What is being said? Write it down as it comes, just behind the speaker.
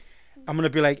I'm going to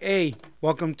be like, hey,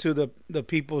 welcome to the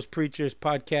People's Preachers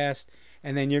podcast.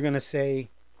 And then you're going to say,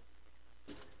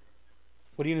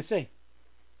 what are you going to say?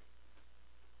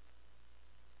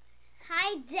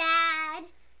 Hi, Dad.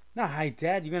 Not hi,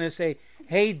 Dad. You're going to say,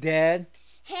 hey, Dad.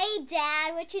 Hey,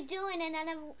 Dad, what you doing in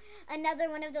another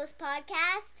one of those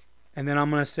podcasts? And then I'm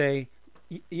going to say,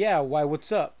 yeah, why,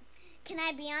 what's up? Can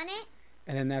I be on it?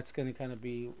 And then that's going to kind of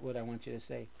be what I want you to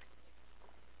say.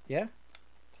 Yeah?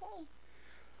 Okay.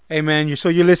 Hey, man, so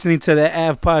you're listening to the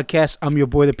AV podcast. I'm your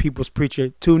boy, the People's Preacher.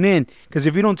 Tune in, because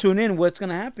if you don't tune in, what's going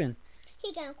to happen?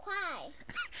 He gonna cry.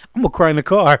 I'm going to cry in the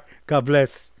car. God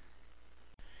bless.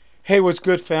 Hey, what's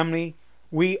good, family?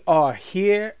 We are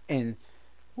here, and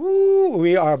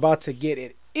we are about to get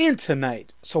it in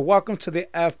tonight. So welcome to the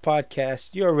AV podcast.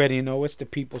 You already know it's the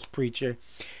People's Preacher.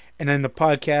 And in the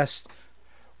podcast,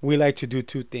 we like to do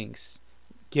two things.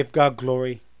 Give God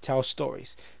glory, tell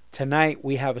stories. Tonight,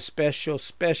 we have a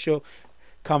special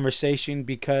conversation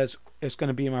because it's going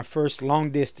to be my first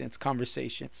long-distance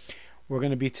conversation. We're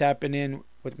going to be tapping in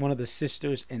with one of the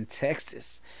sisters in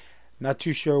Texas. Not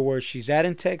too sure where she's at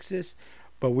in Texas,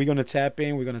 but we're going to tap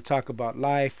in. We're going to talk about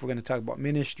life. We're going to talk about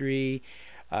ministry.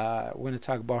 We're going to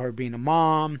talk about her being a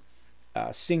mom,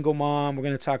 single mom. We're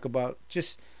going to talk about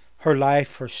just her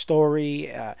life, her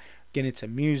story, get into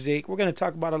music. We're going to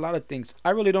talk about a lot of things. I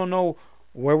really don't know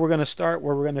where we're going to start,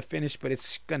 where we're going to finish, but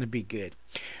it's going to be good.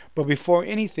 But before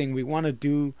anything, we want to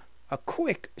do a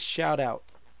quick shout out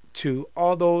to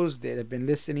all those that have been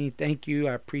listening. Thank you.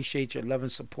 I appreciate your love and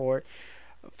support.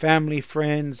 Family,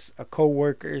 friends,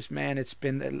 co-workers, man, it's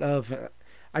been love.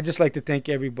 I just like to thank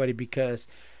everybody because,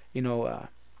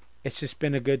 it's just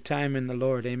been a good time in the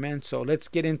Lord. Amen. So let's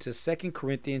get into 2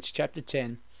 Corinthians chapter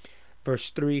 10, verse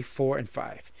 3, 4, and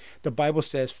 5. The Bible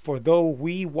says, "For though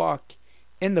we walk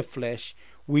in the flesh,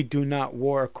 we do not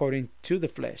war according to the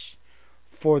flesh.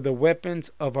 For the weapons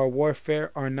of our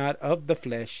warfare are not of the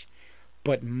flesh,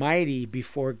 but mighty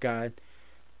before God,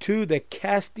 to the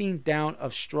casting down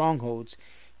of strongholds,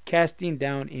 casting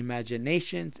down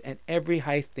imaginations and every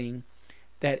high thing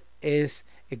that is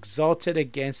exalted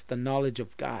against the knowledge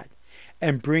of God,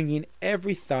 and bringing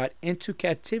every thought into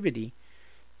captivity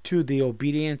to the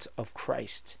obedience of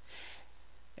Christ."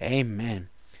 Amen.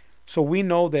 So we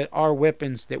know that our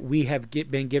weapons that we have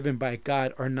been given by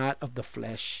God are not of the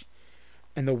flesh.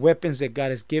 And the weapons that God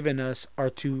has given us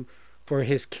are for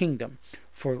His kingdom,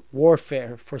 for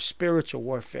warfare, for spiritual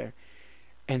warfare.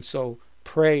 And so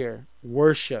prayer,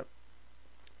 worship,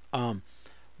 the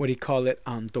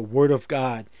Word of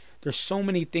God. There's so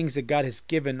many things that God has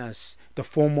given us. The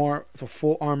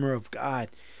full armor of God.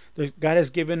 God has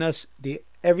given us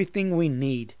everything we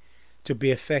need to be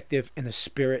effective in the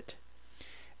Spirit.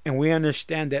 And we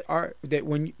understand that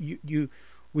when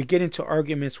we get into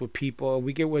arguments with people,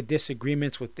 we get with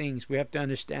disagreements with things, we have to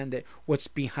understand that what's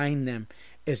behind them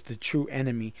is the true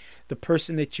enemy. The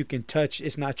person that you can touch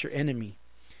is not your enemy.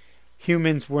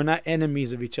 Humans, we're not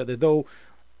enemies of each other, though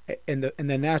in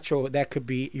the natural that could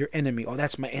be your enemy. Oh,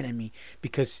 that's my enemy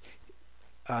because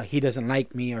he doesn't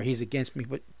like me or he's against me.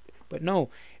 But no,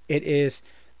 it is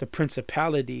the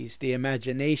principalities, the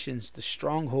imaginations, the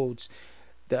strongholds,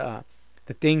 the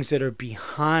things that are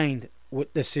behind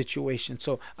with the situation.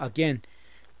 So again,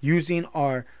 using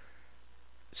our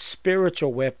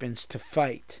spiritual weapons to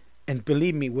fight. And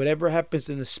believe me, whatever happens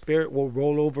in the spirit will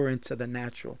roll over into the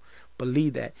natural.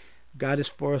 Believe that. God is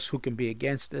for us, who can be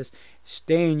against us.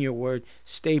 Stay in your word.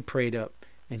 Stay prayed up.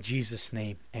 In Jesus'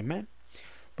 name. Amen.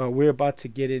 But we're about to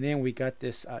get it in. We got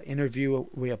this interview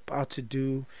we're about to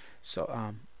do.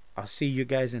 So I'll see you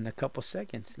guys in a couple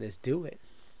seconds. Let's do it.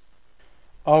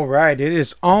 All right, it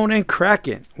is on and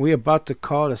cracking. We're about to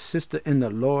call a sister in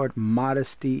the Lord.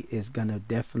 Modesty is going to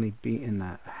definitely be in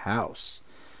the house.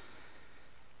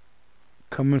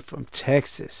 Coming from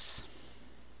Texas.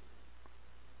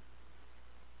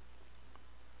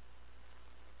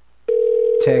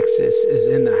 Texas is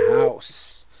in the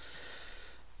house.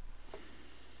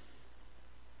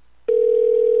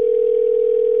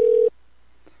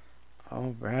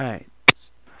 All right.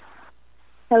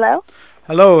 Hello?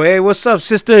 Hello, hey, what's up,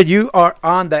 sister? You are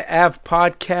on the AV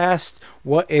podcast.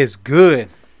 What is good?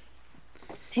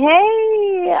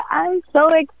 Hey, I'm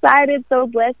so excited, so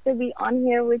blessed to be on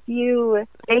here with you.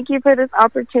 Thank you for this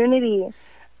opportunity.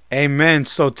 Amen.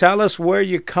 So tell us where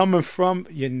you're coming from,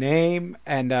 your name,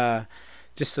 and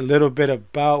just a little bit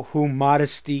about who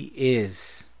Modesty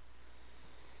is.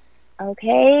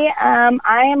 Okay,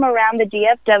 I am around the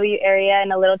DFW area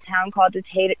in a little town called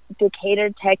Decatur,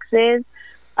 Texas.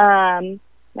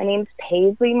 My name's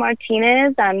Paisley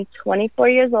Martinez. I'm 24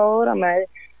 years old. I'm a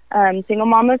single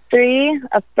mom of 3,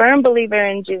 a firm believer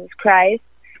in Jesus Christ.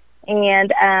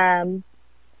 And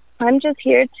I'm just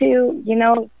here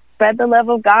to, spread the love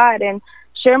of God and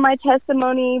share my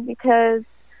testimony, because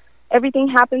everything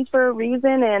happens for a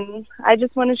reason, and I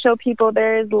just want to show people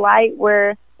there is light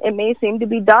where it may seem to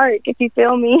be dark, if you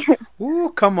feel me.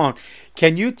 Ooh, come on.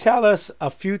 Can you tell us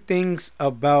a few things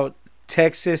about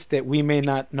Texas that we may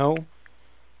not know?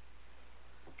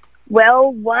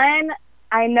 Well, one,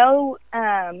 I know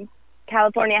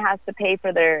California has to pay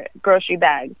for their grocery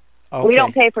bags. Okay. We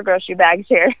don't pay for grocery bags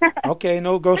here. Okay,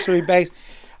 no grocery bags.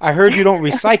 I heard you don't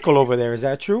recycle over there. Is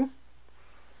that true?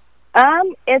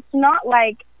 It's not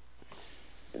like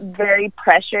very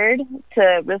pressured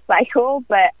to recycle,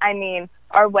 but I mean,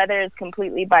 our weather is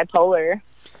completely bipolar.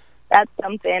 That's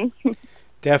something.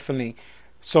 Definitely.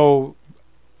 So,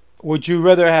 would you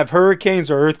rather have hurricanes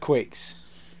or earthquakes?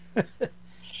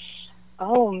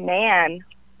 Oh man.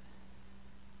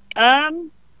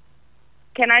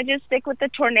 Can I just stick with the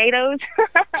tornadoes?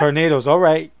 Tornadoes, all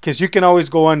right, because you can always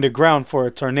go underground for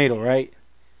a tornado, right?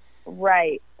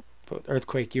 Right. But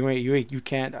earthquake, you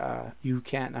can't hide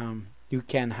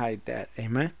that.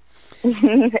 Amen.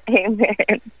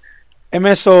 Amen.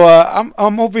 Amen. So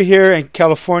I'm over here in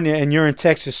California and you're in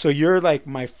Texas. So you're like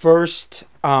my first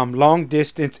long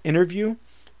distance interview.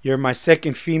 You're my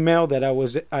second female that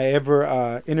I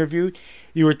ever interviewed.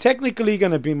 You were technically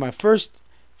gonna be my first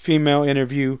female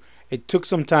interview. It took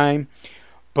some time,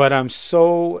 but I'm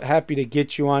so happy to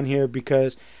get you on here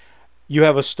because you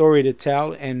have a story to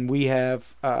tell, and we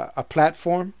have a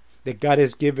platform that God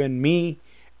has given me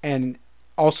and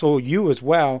also you as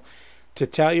well to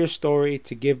tell your story,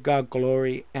 to give God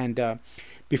glory. And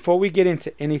before we get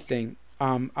into anything,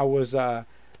 I was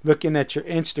looking at your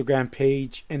Instagram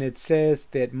page, and it says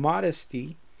that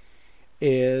Modesty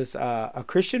is a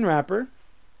Christian rapper,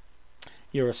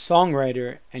 you're a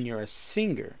songwriter, and you're a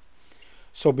singer.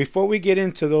 So before we get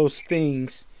into those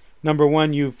things, number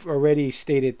one, you've already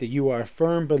stated that you are a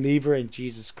firm believer in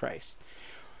Jesus Christ.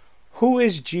 Who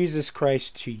is Jesus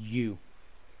Christ to you?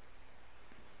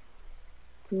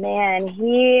 Man,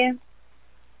 he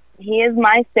is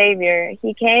my savior.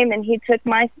 He came and he took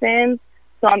my sins,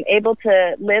 so I'm able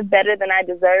to live better than I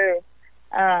deserve.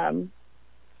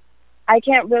 I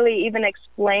can't really even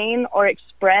explain or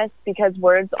express, because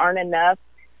words aren't enough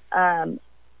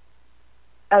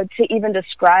to even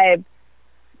describe,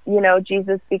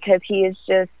 Jesus, because he is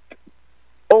just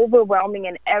overwhelming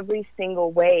in every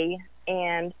single way.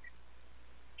 And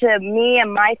to me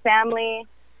and my family,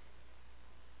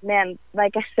 man,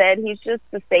 like I said, he's just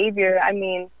the savior. I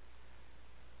mean,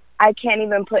 I can't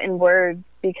even put in words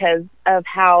because of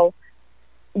how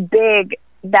big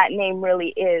that name really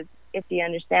is, if you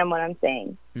understand what I'm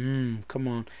saying. Come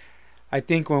on. I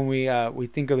think when we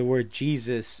think of the word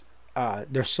Jesus,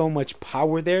 there's so much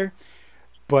power there,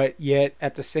 but yet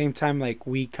at the same time, like,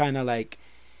 we kind of like,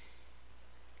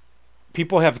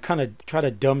 people have kind of tried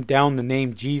to dumb down the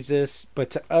name Jesus, but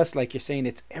to us, like you're saying,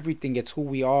 it's everything. It's who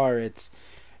we are. It's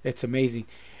amazing.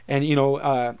 And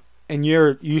and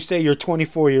you say you're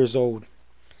 24 years old,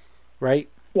 right?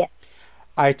 Yeah.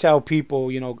 I tell people,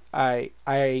 I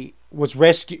was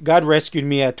rescued. God rescued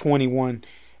me at 21,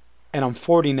 and I'm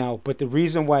 40 now. But the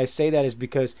reason why I say that is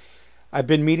because I've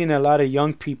been meeting a lot of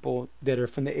young people that are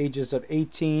from the ages of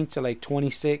 18 to like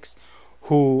 26,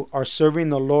 who are serving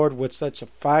the Lord with such a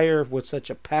fire, with such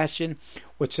a passion,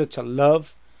 with such a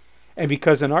love. And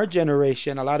because in our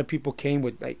generation, a lot of people came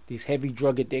with like these heavy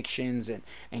drug addictions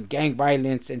and gang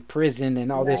violence and prison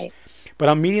and all this. But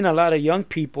I'm meeting a lot of young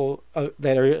people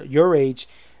that are your age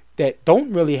that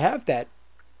don't really have that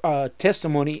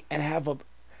testimony and have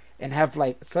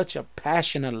like such a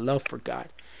passion and love for God.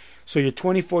 So you're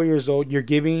 24 years old. You're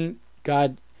giving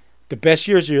God the best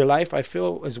years of your life, I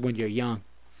feel, is when you're young.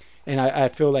 And I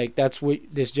feel like that's what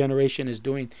this generation is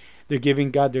doing. They're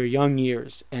giving God their young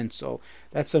years. And so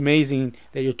that's amazing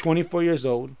that you're 24 years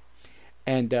old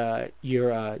and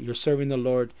you're serving the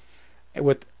Lord.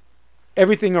 With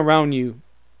everything around you,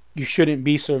 you shouldn't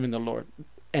be serving the Lord.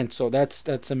 And so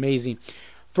that's amazing.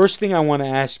 First thing I want to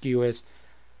ask you is,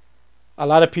 a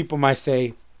lot of people might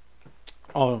say,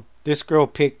 oh, this girl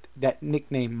picked that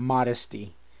nickname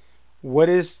Modesty. What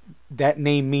does that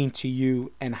name mean to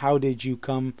you, and how did you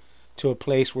come to a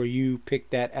place where you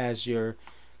picked that as your,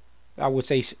 I would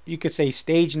say, you could say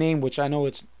stage name, which I know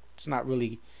it's not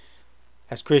really,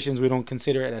 as Christians, we don't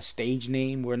consider it a stage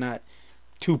name. We're not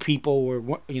two people, or,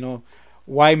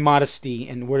 why Modesty,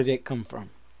 and where did it come from?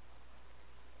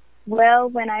 Well,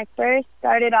 when I first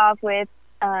started off with,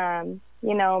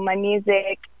 my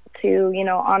music to,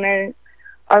 honor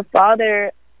our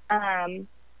Father,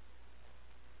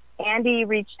 Andy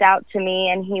reached out to me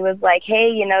and he was like, hey,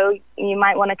 you know, you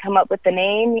might want to come up with a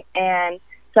name and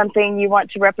something you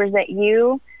want to represent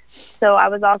you. So I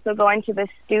was also going to the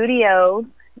studio,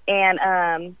 and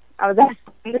I was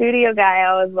asking the studio guy,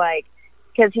 I was like,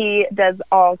 because he does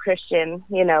all Christian,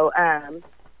 you know,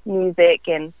 music,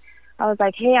 and I was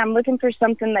like, hey, I'm looking for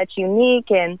something that's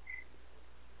unique and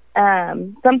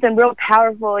something real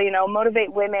powerful, you know,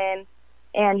 motivate women.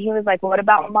 And he was like, what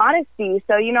about Modesty?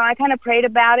 So, you know, I kind of prayed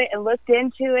about it and looked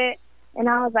into it, and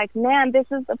I was like, man, this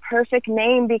is the perfect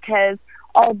name, because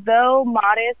although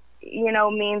modest, you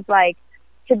know, means like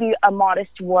to be a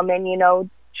modest woman, you know,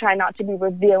 try not to be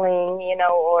revealing, you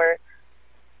know, or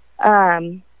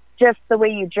just the way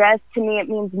you dress, to me it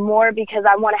means more, because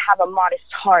I want to have a modest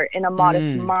heart and a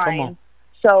modest mind.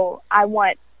 So I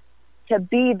want to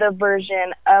be the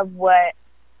version of what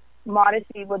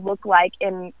modesty would look like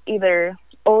in either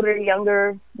older,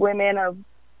 younger women, or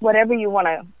whatever you want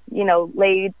to, you know,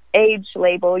 age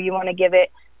label you want to give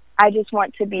it. I just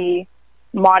want to be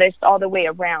modest all the way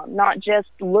around, not just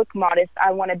look modest.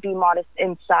 I want to be modest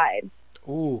inside.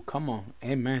 Ooh, come on.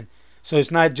 Amen. So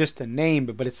it's not just a name,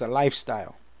 but it's a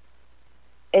lifestyle.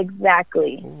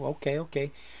 Exactly. Ooh,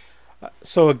 okay.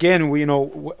 So again, we, you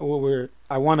know,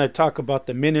 I want to talk about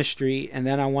the ministry, and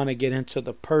then I want to get into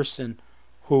the person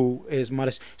who is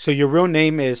modest. So your real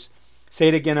name is, say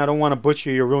it again, I don't want to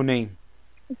butcher your real name.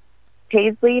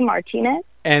 Paisley Martinez.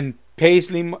 And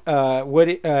Paisley, what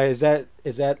is that?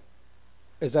 Is that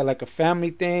like a family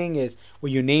thing? Were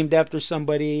you named after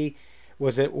somebody?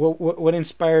 Was it what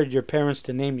inspired your parents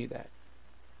to name you that?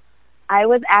 I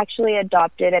was actually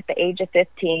adopted at the age of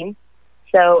 15,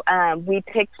 so we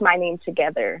picked my name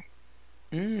together.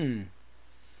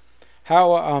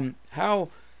 How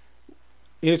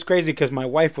it's crazy, because my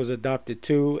wife was adopted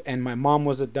too, and my mom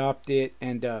was adopted,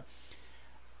 and a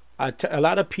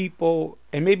lot of people,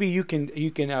 and maybe you can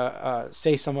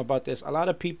say something about this. A lot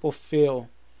of people feel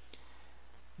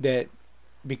that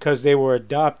because they were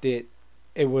adopted,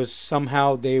 it was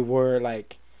somehow they were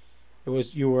like,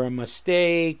 you were a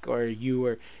mistake, or you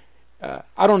were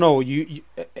I don't know,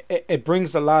 it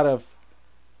brings a lot of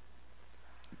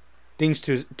things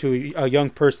to a young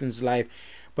person's life.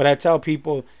 But I tell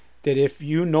people that if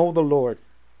you know the Lord,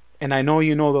 and I know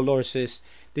you know the Lord, sis,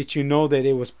 that you know that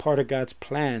it was part of God's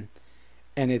plan,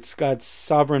 and it's God's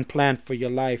sovereign plan for your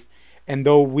life. And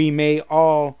though we may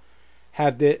all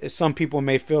have some people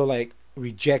may feel like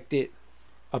rejected,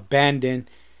 abandoned,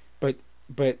 but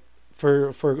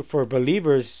for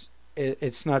believers,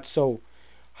 it's not so.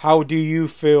 How do you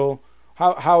feel?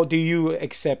 How do you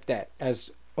accept that as,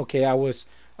 okay, I was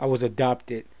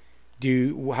adopted?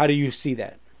 How do you see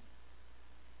that?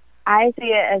 I see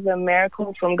it as a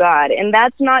miracle from God, and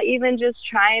that's not even just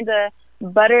trying to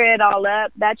butter it all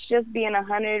up. That's just being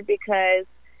 100, because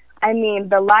I mean,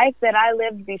 the life that I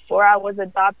lived before I was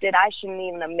adopted, I shouldn't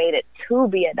even have made it to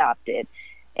be adopted.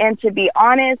 And to be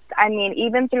honest, I mean,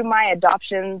 even through my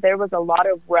adoption, there was a lot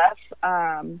of rough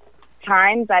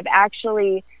times. I've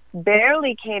actually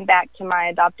barely came back to my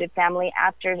adopted family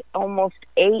after almost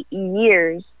 8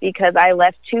 years, because I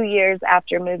left 2 years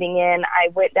after moving in. I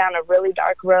went down a really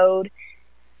dark road,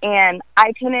 and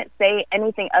I couldn't say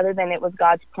anything other than it was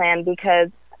God's plan, because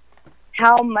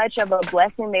how much of a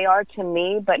blessing they are to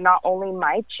me, but not only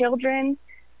my children,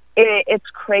 it's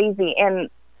crazy. And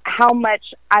how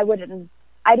much I didn't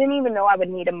even know I would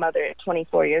need a mother at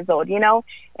 24 years old, you know?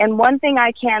 And one thing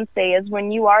I can say is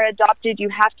when you are adopted, you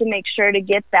have to make sure to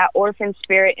get that orphan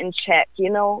spirit in check. You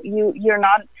know, you're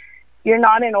not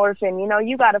an orphan. You know,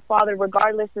 you got a father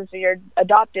regardless if you're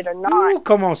adopted or not. Ooh,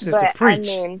 come on, sister, but, preach.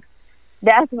 I mean,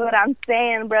 that's what I'm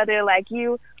saying, brother. Like,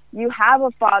 you have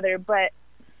a father, but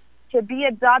to be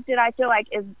adopted, I feel like,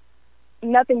 is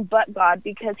nothing but God,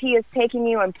 because he is taking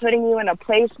you and putting you in a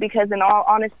place, because in all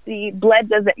honesty, blood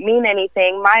doesn't mean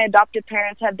anything. My adopted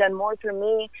parents have done more for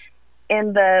me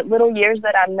in the little years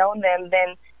that I've known them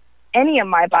than any of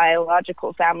my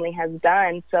biological family has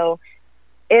done. So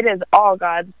it is all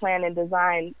God's plan and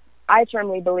design. I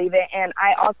firmly believe it. And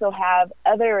I also have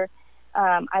other,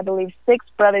 I believe 6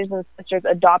 brothers and sisters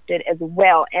adopted as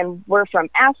well. And we're from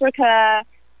Africa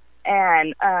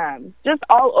and just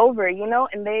all over, you know,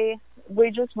 and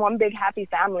we're just one big happy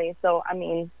family. So, I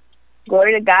mean,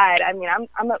 glory to God. I mean,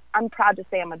 I'm proud to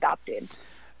say I'm adopted.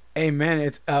 Amen.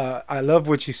 It's I love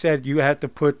what you said. You have to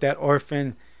put that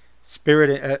orphan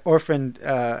spirit,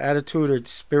 attitude or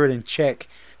spirit in check,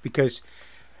 because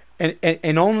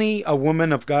and only a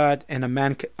woman of God and a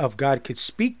man of God could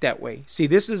speak that way. See,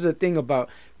 this is the thing about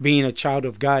being a child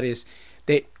of God, is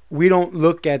that we don't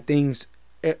look at things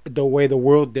the way the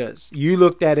world does. You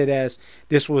looked at it as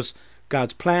this was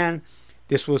God's plan.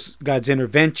 this was God's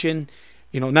intervention.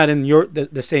 Not in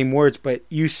the same words, but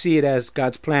you see it as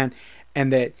God's plan,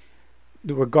 and that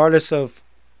regardless of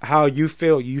how you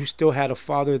feel, you still had a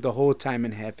father the whole time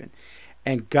in heaven,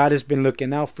 and God has been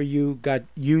looking out for you. God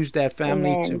used that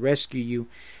family Amen. to rescue you.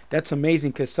 That's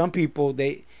amazing, because some people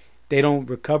they don't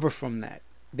recover from that.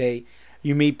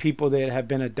 You meet people that have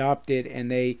been adopted and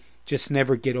they just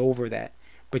never get over that.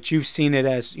 But you've seen it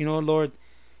as, Lord,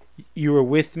 you were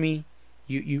with me.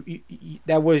 You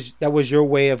that was your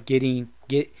way of getting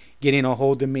a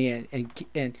hold of me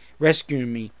and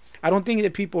rescuing me. I don't think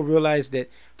that people realize that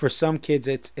for some kids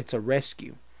it's a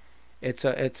rescue. It's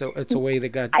a way that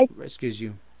God rescues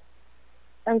you.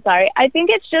 I'm sorry. I think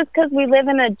it's just because we live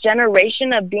in a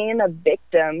generation of being a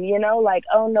victim, like,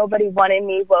 oh, nobody wanted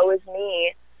me, woe is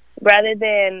me, rather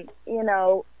than,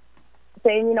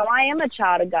 saying, I am a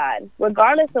child of God,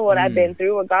 regardless of what I've been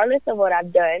through, regardless of what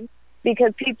I've done,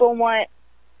 because people want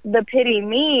the pity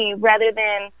me rather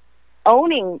than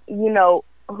owning,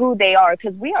 who they are,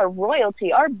 because we are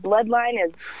royalty. Our bloodline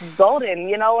is golden,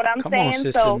 you know what I'm Come saying? on,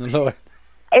 sister in the Lord.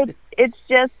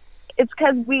 It's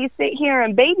because we sit here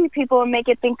and baby people and make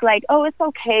it think like, oh, it's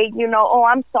okay, oh,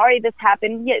 I'm sorry this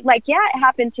happened. Yeah, it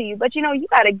happened to you, but you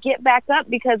got to get back up,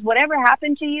 because whatever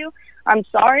happened to you, I'm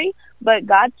sorry, but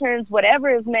God turns whatever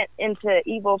is meant into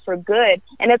evil for good,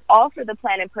 and it's all for the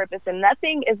plan and purpose, and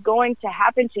nothing is going to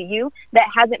happen to you that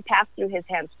hasn't passed through his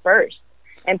hands first.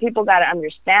 And people got to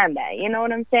understand that. You know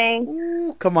what I'm saying?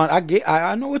 Ooh, come on.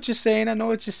 I know what you're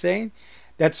saying.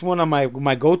 That's one of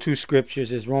my go-to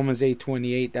scriptures is Romans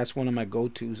 8:28. That's one of my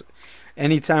go-tos.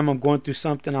 Anytime I'm going through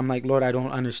something, I'm like, Lord, I don't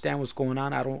understand what's going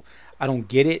on. I don't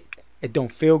get it. It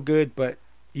don't feel good, but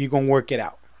you're going to work it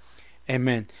out.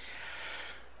 Amen.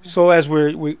 So as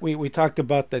we talked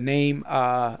about the name,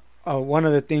 one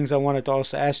of the things I wanted to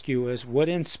also ask you is what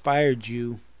inspired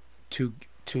you to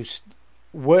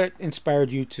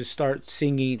start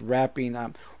singing, rapping?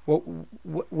 What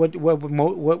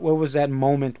was that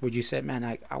moment where you said,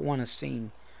 "Man, I want to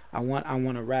sing, I want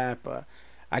to rap,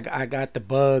 I got the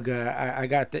bug,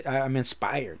 I'm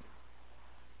inspired"?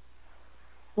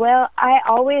 Well, I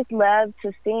always loved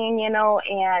to sing,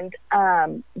 and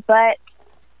but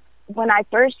when I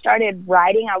first started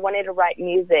writing, I wanted to write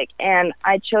music, and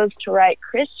I chose to write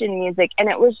Christian music, and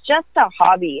it was just a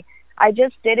hobby. I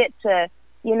just did it to,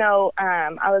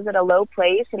 I was at a low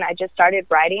place, and I just started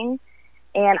writing,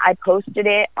 and I posted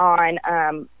it on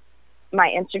my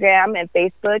Instagram and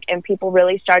Facebook, and people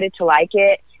really started to like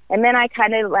it. And then I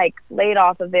kind of laid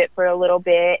off of it for a little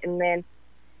bit, and then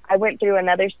I went through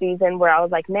another season where I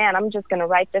was like, man, I'm just going to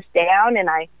write this down, and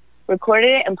I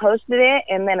recorded it and posted it,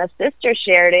 and then a sister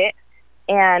shared it,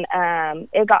 and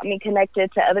it got me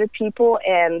connected to other people,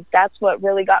 and that's what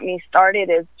really got me started,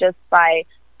 is just by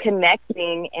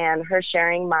connecting and her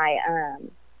sharing my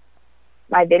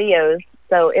my videos.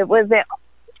 So it wasn't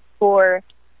for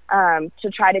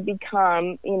to try to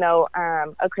become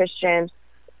a Christian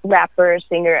rapper,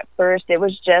 singer at first. It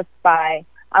was just I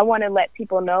want to let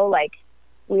people know,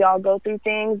 we all go through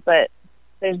things, but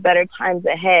there's better times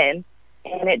ahead,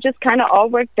 and it just kind of all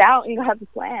worked out in God's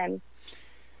plan.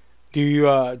 Do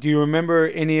you remember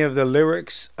any of the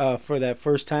lyrics for that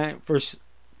first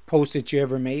post that you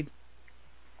ever made?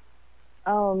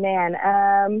 Oh man,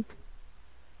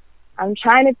 I'm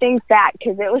trying to think back,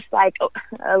 because it was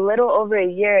a little over a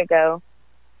year ago.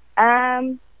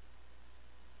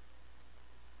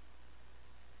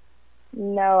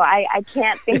 No, I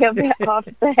can't think of it off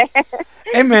there.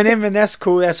 Amen. That's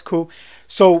cool.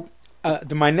 So,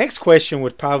 my next question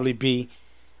would probably be,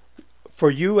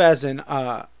 for you as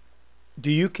do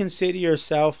you consider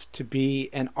yourself to be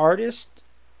an artist,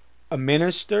 a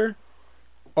minister,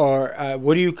 or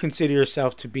what do you consider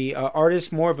yourself to be? An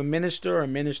artist more of a minister, or a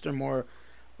minister more?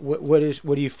 What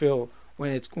do you feel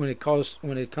when it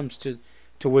comes to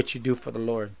what you do for the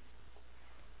Lord?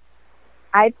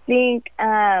 I think,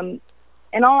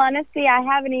 in all honesty, I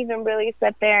haven't even really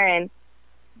sat there and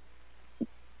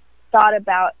thought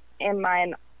about, am I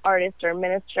an artist or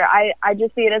minister? I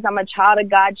just see it as I'm a child of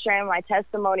God, sharing my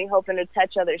testimony, hoping to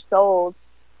touch other souls.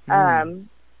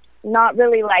 Not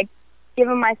really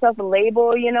giving myself a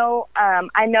label,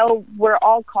 I know we're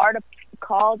all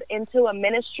called into a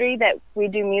ministry that we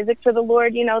do music for the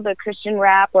Lord, the Christian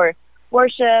rap or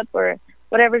worship or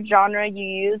whatever genre you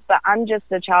use, but I'm just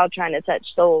a child trying to touch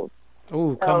souls.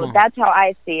 Oh, come on. That's how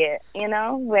I see it,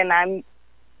 when I'm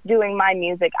doing my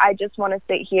music. I just want to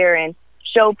sit here and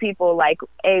show people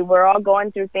hey, we're all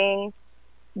going through things,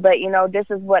 but this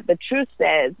is what the truth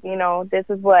says, this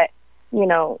is what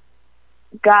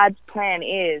God's plan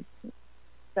is.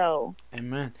 So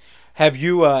amen. have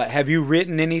you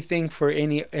written anything for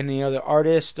any other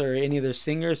artists or any other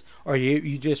singers, or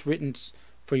you just written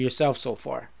for yourself so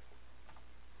far?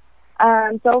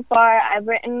 So far, I've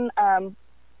written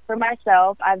for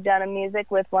myself. I've done a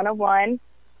music with 101,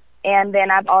 and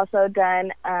then I've also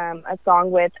done a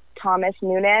song with Thomas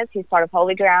Nunez. He's part of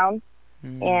Holy Ground,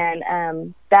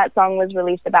 and that song was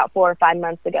released about 4 or 5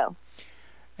 months ago.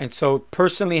 And so,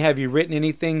 personally, have you written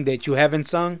anything that you haven't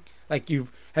sung? Like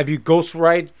have you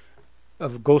ghostwritten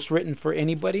for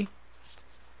anybody?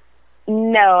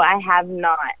 No, I have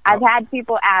not. I've had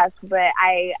people ask, but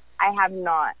I have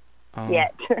not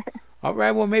yet. All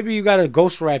right, well, maybe you got to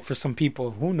ghostwrite for some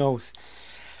people. Who knows?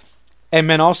 And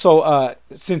man, also,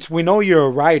 since we know you're a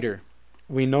writer,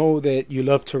 we know that you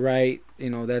love to write. You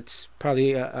know, that's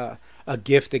probably a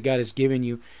gift that God has given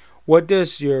you. What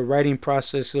does your writing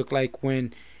process look like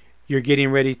when you're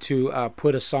getting ready to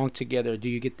put a song together? Do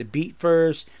you get the beat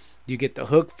first? Do you get the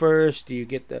hook first? Do you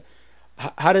get the...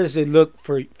 How does it look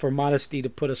for Modesty to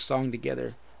put a song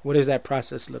together? What does that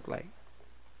process look like?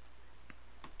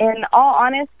 In all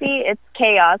honesty, it's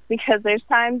chaos, because there's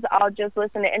times I'll just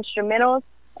listen to instrumentals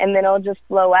and then it'll just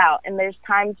flow out. And there's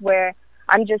times where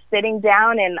I'm just sitting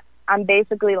down and I'm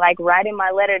basically like writing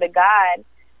my letter to God,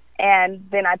 and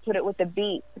then I put it with a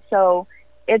beat. So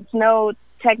it's no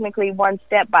technically one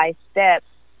step by step.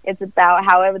 It's about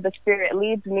however the Spirit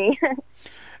leads me.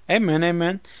 Amen,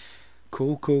 amen.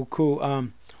 Cool.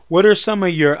 What are some of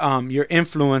your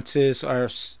influences, or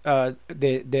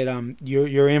that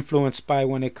you're influenced by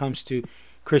when it comes to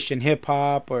Christian hip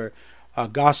hop or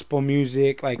gospel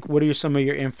music? Like, what are some of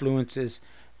your influences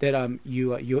that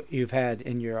you've had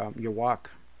in your walk?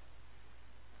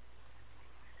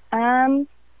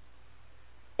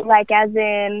 Like as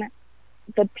in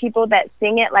the people that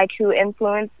sing it, like who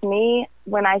influenced me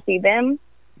when I see them.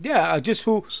 Yeah, just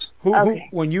who Okay.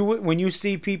 when you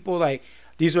see people like,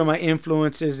 these are my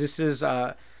influences. This is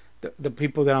the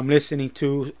people that I'm listening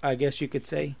to, I guess you could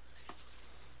say.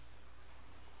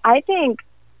 I think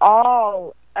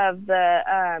all of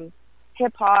the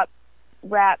hip hop,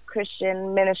 rap,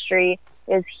 Christian ministry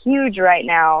is huge right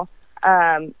now,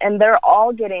 and they're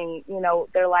all getting,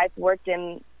 their life worked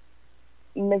in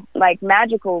like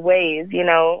magical ways,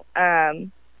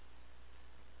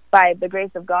 by the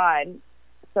grace of God.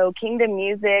 So Kingdom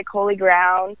Music, Holy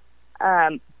Ground.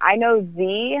 I know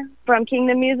Z from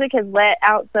Kingdom Music has let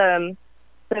out some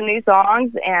new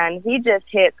songs, and he just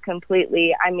hits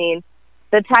completely. I mean,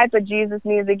 the type of Jesus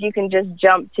music you can just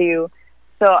jump to.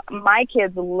 So my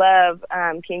kids love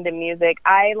Kingdom Music.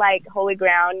 I like Holy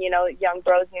Ground, Young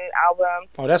Bro's new album.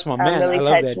 Oh, that's my man. Really I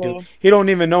love that dude. He don't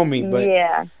even know me, but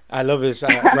yeah. I love his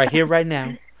right here, right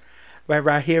now.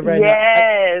 Right here, right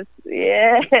now.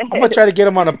 Yes. I'm going to try to get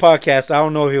him on a podcast. I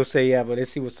don't know if he'll say yeah, but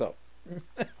let's see what's up.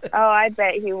 Oh, I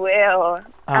bet he will.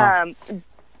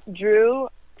 Drew,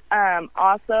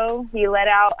 also, he let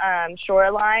out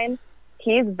Shoreline.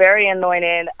 He's very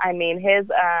anointed. I mean, his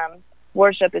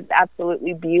worship is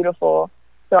absolutely beautiful.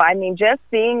 So, I mean, just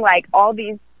seeing like all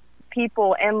these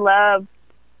people in love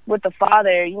with the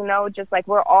Father, just like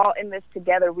we're all in this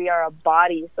together. We are a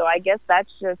body. So I guess that's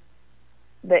just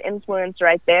the influence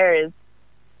right there. Is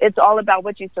it's all about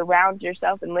what you surround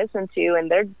yourself and listen to, and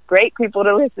they're great people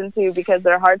to listen to because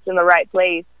their heart's in the right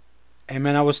place. Hey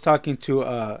man, I was talking to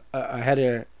I had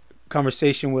a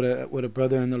conversation with a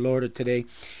brother in the Lord today,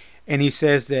 and he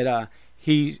says that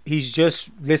he's just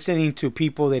listening to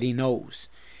people that he knows.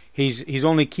 He's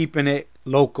only keeping it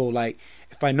local. Like,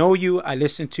 if I know you, I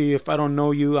listen to you. If I don't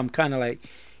know you, I'm kind of like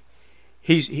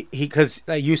because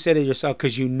like you said it yourself,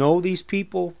 because you know these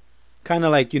people, kind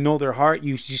of like their heart.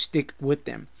 You stick with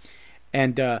them.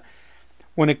 And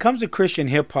when it comes to Christian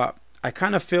hip hop, I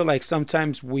kind of feel like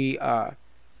sometimes we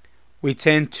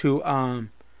tend to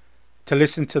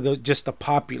listen to just the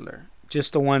popular,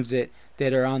 just the ones that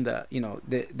are on the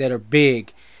that are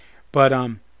big, but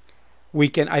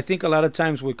I think a lot of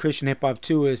times with Christian hip hop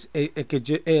too is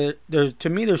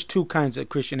there's two kinds of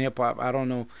Christian hip hop. I don't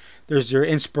know. There's your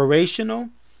inspirational,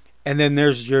 and then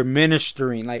there's your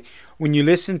ministering. Like when you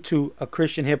listen to a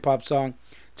Christian hip hop song,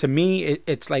 to me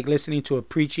it's like listening to a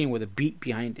preaching with a beat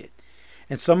behind it,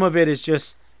 and some of it is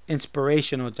just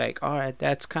inspirational. It's like, all right,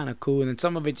 that's kind of cool, and then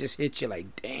some of it just hits you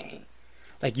like, dang,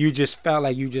 like you just felt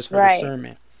like you just heard a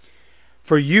sermon.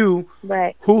 For you,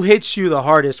 who hits you the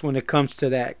hardest when it comes to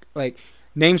that? Like,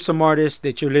 name some artists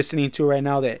that you're listening to right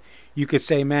now that you could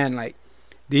say, man, like,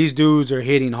 these dudes are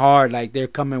hitting hard, like they're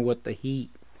coming with the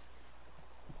heat.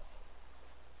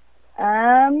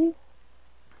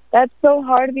 That's so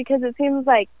hard because it seems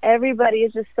like everybody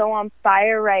is just so on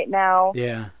fire right now.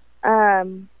 Yeah. I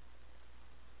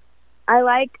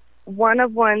like One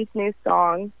of One's new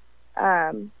song,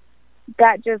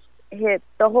 that just hit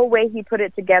the whole way he put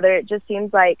it together. It just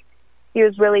seems like he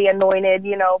was really anointed,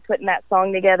 putting that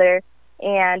song together.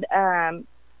 And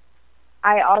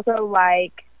I also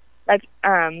like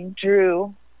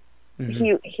Drew.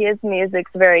 His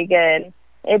music's very good.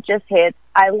 It just hits.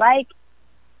 I like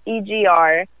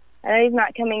EGR. I know he's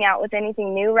not coming out with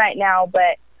anything new right now,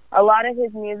 but a lot of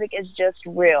his music is just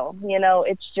real.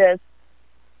 It's just,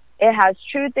 it has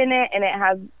truth in it, and it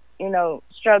has,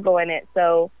 struggle in it.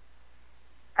 So,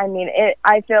 I mean,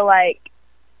 I feel like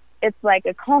it's like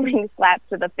a calming slap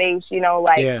to the face,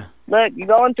 Yeah. Look, you're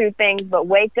going through things, but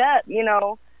wake up,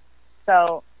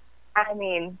 So, I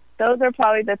mean, those are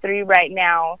probably the three right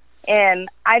now. And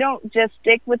I don't just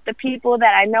stick with the people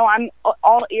that I know. I'm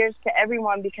all ears to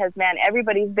everyone because, man,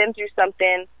 everybody's been through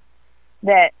something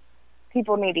that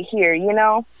people need to hear,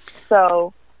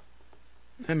 So.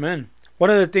 Amen. One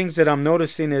of the things that I'm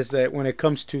noticing is that when it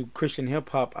comes to Christian hip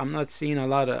hop, I'm not seeing a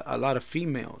lot of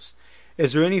females.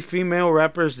 Is there any female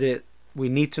rappers that we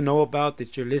need to know about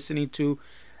that you're listening to?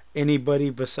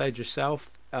 Anybody besides yourself?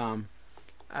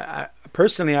 I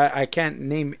personally, I can't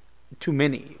name too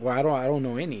many. Well, I don't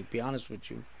know any. To be honest with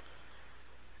you.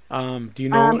 Do you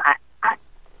know?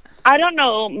 I don't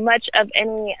know much of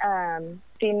any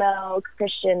female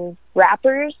Christian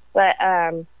rappers, but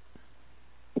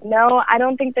no, I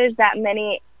don't think there's that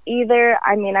many either.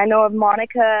 I mean, I know of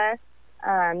Monica,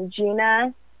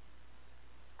 Gina,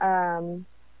 and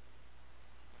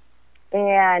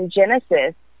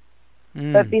Genesis.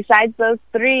 But besides those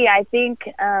three, I think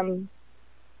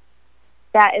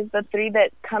that is the three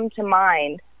that come to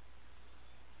mind.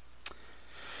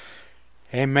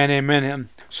 Amen, amen.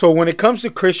 So when it comes to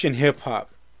Christian hip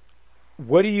hop,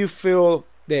 what do you feel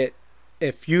that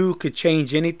if you could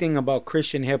change anything about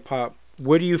Christian hip hop,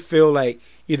 what do you feel like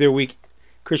either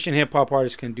Christian hip hop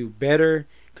artists can do better,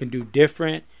 can do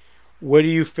different? What do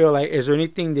you feel like? Is there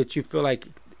anything that you feel like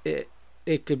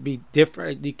it could be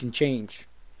different, you can change?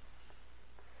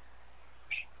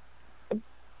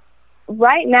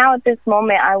 Right now, at this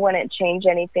moment, I wouldn't change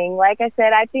anything. Like I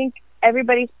said, I think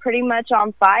everybody's pretty much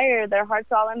on fire. Their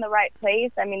heart's all in the right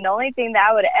place. I mean, the only thing that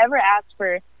I would ever ask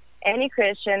for any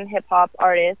Christian hip-hop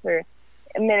artist or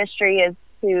ministry is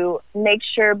to make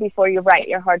sure before you write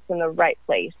your heart's in the right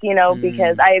place,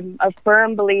 because I'm a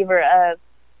firm believer of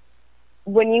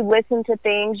when you listen to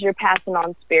things, you're passing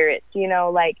on spirits,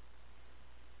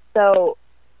 so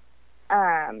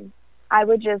I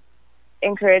would just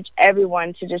encourage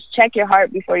everyone to just check your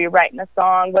heart before you're writing a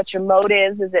song. What's your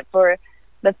motives? Is it for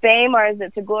the fame or is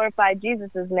it to glorify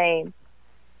Jesus' name?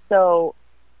 So,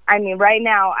 I mean, right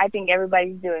now, I think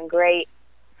everybody's doing great.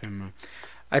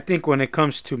 I think when it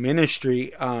comes to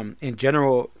ministry, in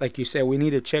general, like you said, we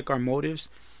need to check our motives.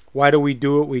 Why do we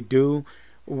do what we do?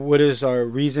 What is our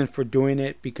reason for doing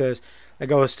it? Because,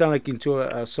 like I was telling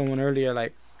to someone earlier,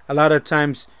 like a lot of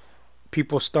times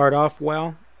people start off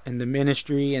well in the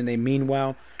ministry and they mean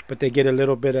well, but they get a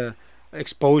little bit of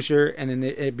exposure and then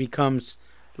it becomes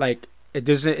like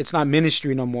it's not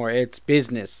ministry no more, it's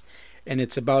business, and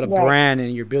it's about a brand,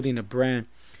 and you're building a brand.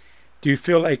 Do you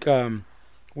feel like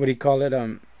what do you call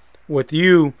it, with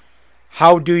you,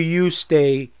 how does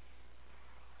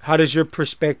your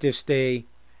perspective stay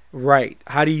right?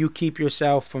 How do you keep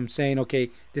yourself from saying, okay,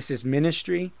 this is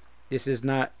ministry, this is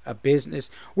not a business,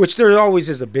 which there always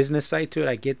is a business side to it,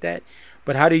 I get that.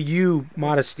 But how do you,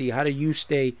 Modesty, how do you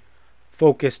stay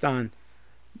focused on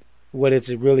what it's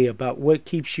really about? What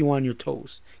keeps you on your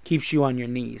toes, keeps you on your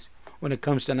knees when it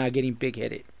comes to not getting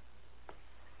big-headed?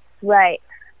 Right.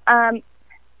 I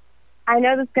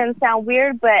know this is going to sound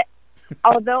weird, but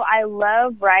although I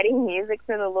love writing music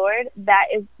for the Lord, that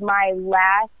is my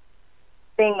last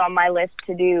thing on my list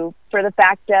to do, for the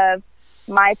fact of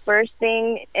my first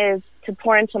thing is to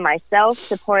pour into myself,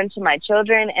 to pour into my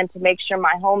children, and to make sure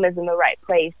my home is in the right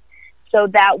place. So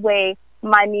that way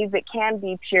my music can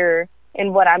be pure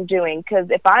in what I'm doing. Because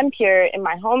if I'm pure and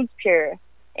my home's pure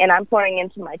and I'm pouring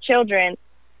into my children,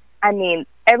 I mean,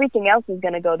 everything else is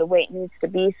going to go the way it needs to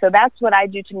be. So that's what I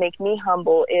do to make me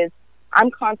humble, is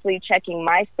I'm constantly checking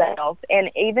myself.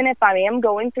 And even if I am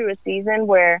going through a season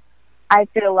where I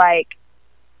feel like,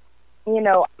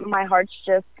 my heart's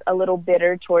just a little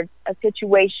bitter towards a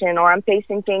situation, or I'm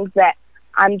facing things that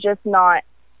I'm just not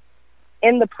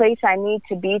in the place I need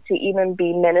to be to even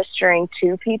be ministering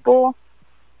to people,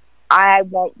 I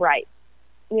won't write.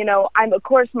 Of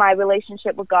course, my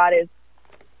relationship with God is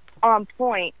on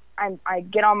point. I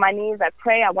get on my knees, I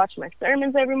pray, I watch my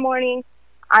sermons every morning.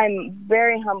 I'm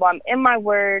very humble. I'm in my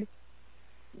word,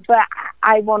 but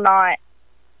I will not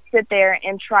sit there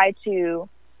and try to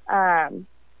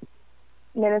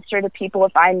minister to people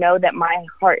if I know that my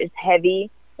heart is heavy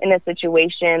in a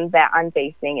situation that I'm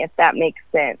facing, if that makes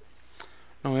sense.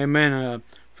 Oh, amen.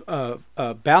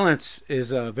 Balance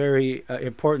is very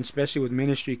important, especially with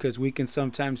ministry, because we can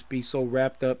sometimes be so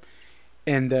wrapped up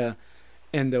in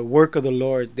the work of the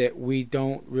Lord that we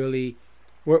don't really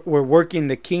we're working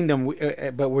the kingdom,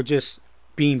 but we're just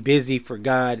being busy for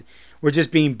God. We're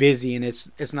just being busy, and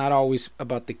it's not always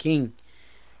about the King,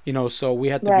 So we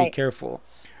have to be Right. careful,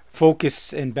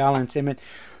 focus and balance. Amen.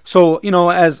 So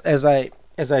as I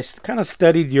kind of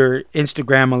studied your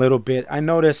Instagram a little bit, I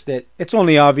noticed that it's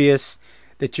only obvious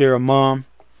that you're a mom,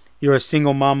 you're a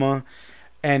single mama,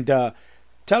 and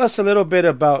tell us a little bit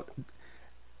about.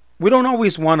 We don't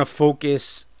always want to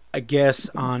focus, I guess,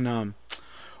 on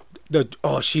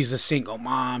she's a single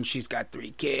mom, she's got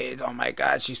 3 kids, oh my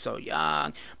God, she's so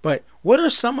young. But what are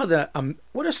some of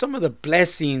the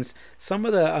blessings, some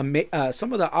of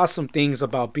the awesome things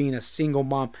about being a single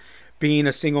mom? Being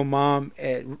a single mom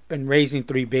and raising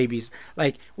 3 babies.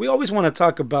 Like, we always want to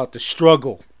talk about the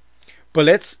struggle, but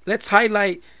let's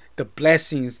highlight the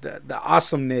blessings, the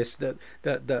awesomeness,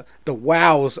 the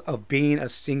wows of being a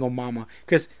single mama.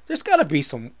 Because there's got to be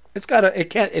some.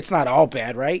 It's not all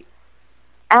bad, right?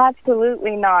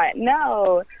 Absolutely not.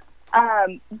 No.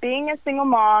 Being a single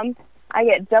mom, I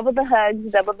get double the hugs,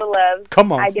 double the love.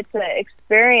 Come on. I get to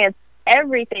experience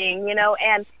everything,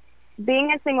 and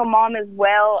being a single mom as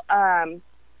well, I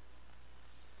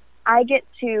get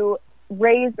to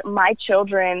raise my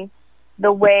children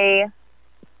the way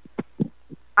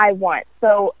I want.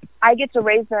 So I get to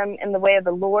raise them in the way of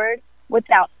the Lord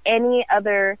without any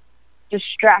other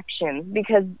distractions,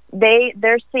 because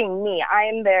they're seeing me. I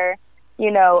am their,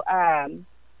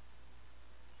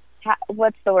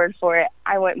 what's the word for it?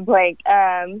 I went blank.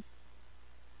 Their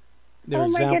oh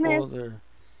my example. goodness.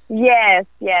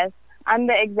 Yes. I'm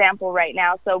the example right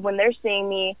now. So when they're seeing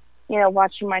me,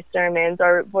 watching my sermons,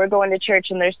 or we're going to church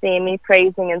and they're seeing me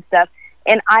praising and stuff,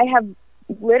 and I have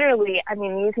literally,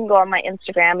 you can go on my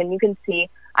Instagram and you can see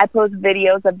I post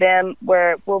videos of them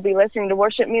where we'll be listening to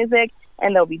worship music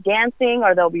and they'll be dancing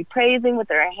or they'll be praising with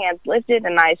their hands lifted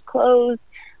and eyes closed.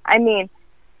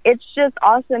 It's just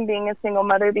awesome being a single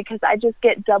mother, because I just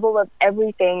get double of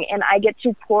everything, and I get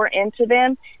to pour into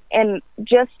them, and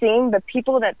just seeing the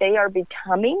people that they are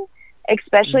becoming,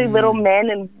 especially little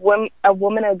men and a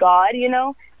woman of God,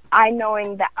 I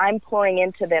knowing that I'm pouring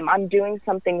into them, I'm doing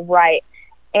something right.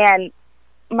 And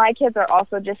my kids are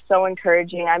also just so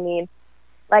encouraging.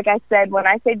 Like I said, when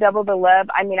I say double the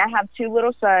love, I have 2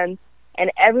 little sons,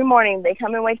 and every morning they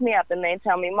come and wake me up and they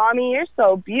tell me, "Mommy, you're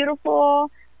so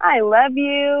beautiful. I love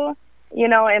you."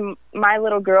 And my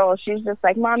little girl, she's just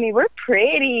like, "Mommy, we're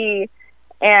pretty."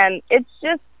 And it's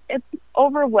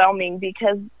overwhelming,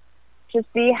 because to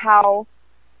see how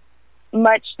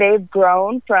much they've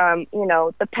grown from,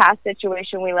 the past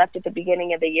situation we left at the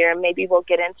beginning of the year, and maybe we'll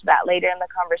get into that later in the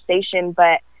conversation,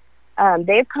 but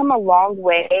they've come a long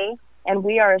way, and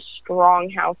we are a strong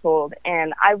household,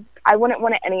 and I wouldn't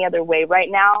want it any other way. Right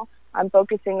now, I'm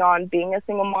focusing on being a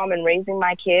single mom and raising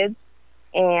my kids,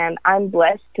 and I'm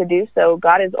blessed to do so.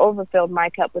 God has overfilled my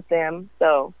cup with them,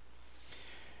 so.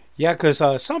 Yeah, because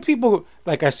some people,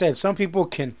 like I said, some people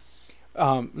can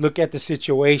look at the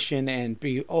situation and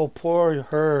be, "Oh, poor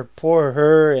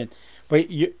her," and but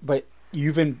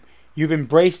you've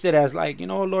embraced it as like,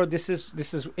 Lord, this is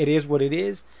it is what it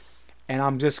is, and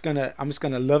I'm just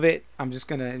gonna love it. I'm just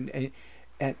gonna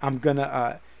and I'm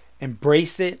gonna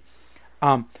embrace it.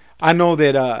 I know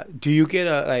that. Do you get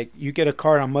a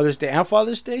card on Mother's Day and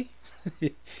Father's Day?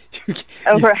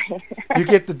 Right. You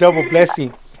get the double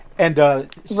blessing, and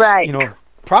right.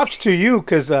 Props to you,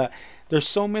 because there's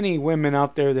so many women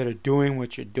out there that are doing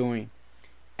what you're doing,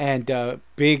 and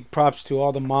big props to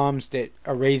all the moms that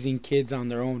are raising kids on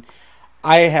their own.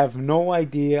 I have no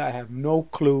idea. I have no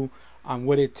clue on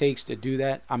what it takes to do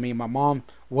that. My mom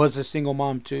was a single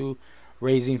mom too,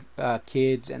 raising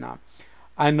kids, and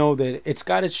I know that it's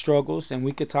got its struggles, and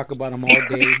we could talk about them all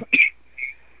day.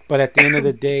 But at the end of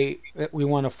the day, we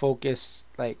want to focus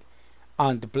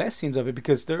on the blessings of it,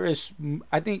 because there is,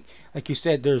 I think, like you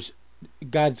said,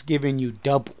 God's giving you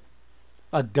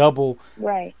a double.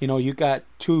 Right. You got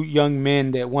 2 young men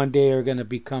that one day are going to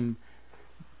become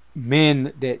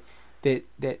men that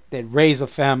raise a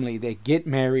family, that get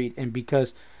married, and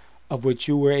because of what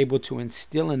you were able to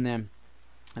instill in them.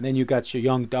 And then you got your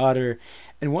young daughter.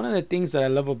 And one of the things that I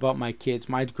love about my kids,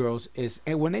 my girls, is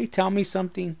when they tell me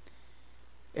something,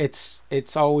 it's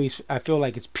always, I feel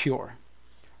like it's pure.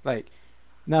 Like,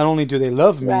 not only do they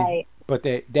love me, right. but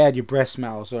Dad, your breast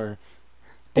smells, or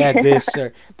Dad this,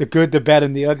 or the good, the bad,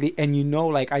 and the ugly. And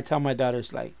like I tell my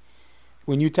daughters, like,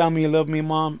 when you tell me you love me,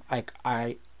 Mom, like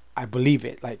I believe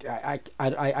it. Like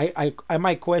I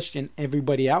might question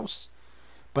everybody else,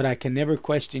 but I can never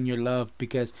question your love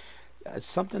because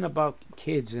something about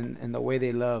kids and the way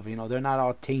they love. You know, they're not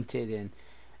all tainted and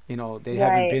they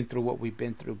haven't Right. been through what we've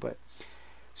been through. But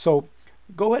so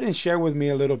go ahead and share with me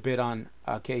a little bit on.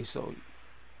 Okay, so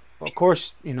of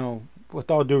course, with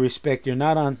all due respect, you're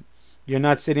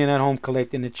not sitting at home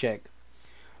collecting a check.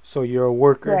 So you're a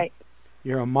worker, Right.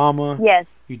 you're a mama, Yes.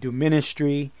 you do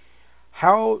ministry.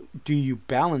 How do you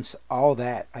balance all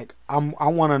that? Like, I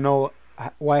want to know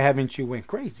why haven't you went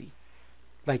crazy?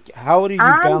 Like, how do you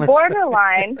I'm balance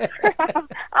borderline. that?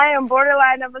 I am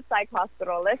borderline of a psych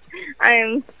hospitalist.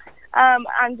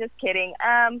 I'm just kidding.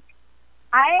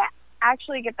 I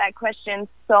actually get that question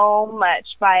so much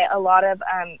by a lot of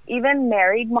even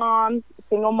married moms,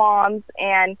 single moms,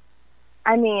 and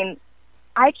I mean,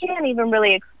 I can't even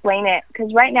really explain it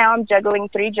because right now I'm juggling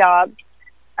 3 jobs.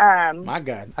 My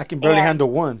God, I can barely And handle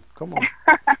one. Come on.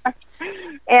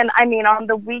 and I mean, on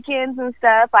the weekends and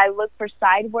stuff, I look for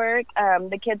side work.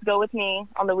 The kids go with me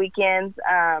on the weekends.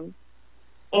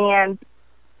 And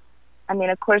I mean,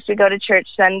 of course, we go to church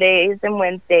Sundays and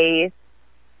Wednesdays.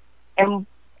 And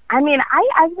I mean,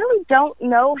 I really don't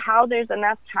know how there's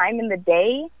enough time in the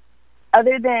day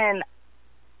other than,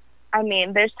 I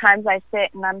mean, there's times I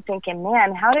sit and I'm thinking,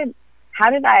 man, how did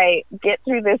I get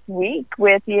through this week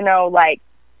with, like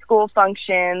school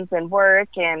functions and work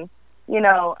and,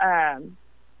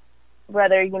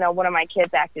 whether, one of my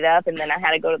kids acted up and then I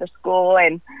had to go to the school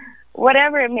and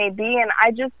whatever it may be. And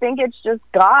I just think it's just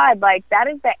God. Like, that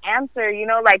is the answer,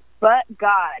 like, but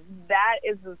God, that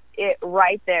is it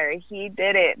right there. He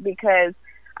did it because,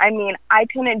 I mean, I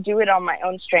couldn't do it on my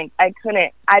own strength. I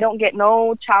don't get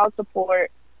no child support.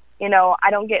 I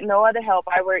don't get no other help.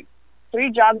 I work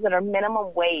 3 jobs that are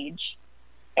minimum wage.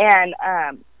 And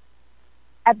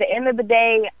at the end of the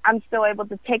day, I'm still able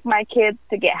to take my kids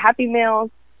to get Happy Meals,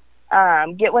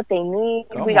 get what they need.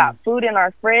 We got food in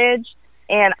our fridge.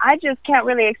 And I just can't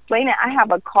really explain it. I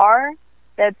have a car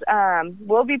that's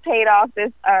will be paid off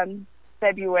this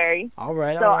February. All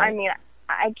right. So, I mean,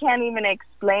 I can't even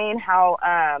explain how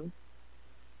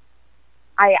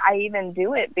I even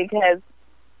do it because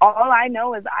all I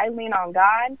know is I lean on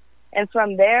God, and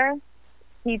from there,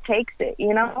 He takes it,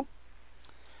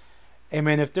 Hey,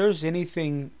 man, if there's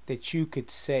anything that you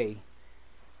could say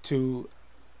to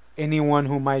anyone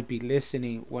who might be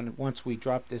listening once we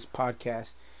drop this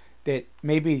podcast that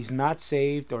maybe he's not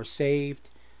saved or saved,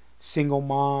 single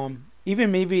mom,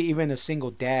 maybe even a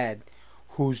single dad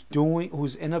who's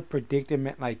in a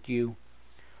predicament like you,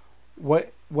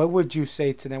 what would you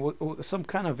say to them? Some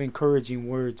kind of encouraging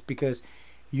words, because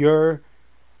you're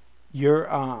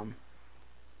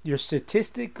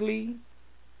statistically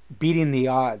beating the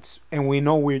odds, and we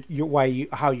know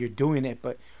how you're doing it.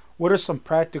 But what are some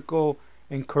practical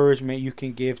encouragement you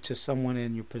can give to someone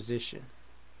in your position?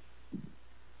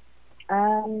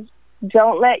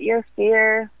 Don't let your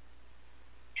fear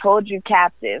hold you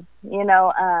captive.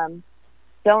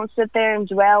 Don't sit there and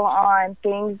dwell on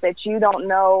things that you don't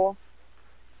know.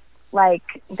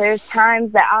 Like, there's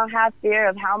times that I'll have fear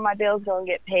of how my bill's going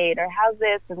to get paid or how's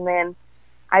this, and then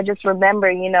I just remember,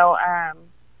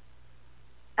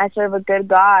 I serve a good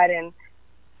God, and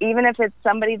even if it's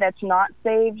somebody that's not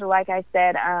saved, like I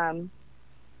said,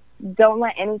 don't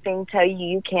let anything tell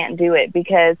you can't do it,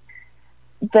 because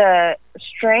the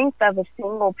strength of a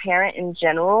single parent in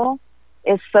general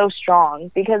is so strong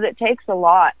because it takes a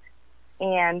lot,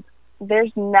 and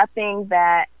there's nothing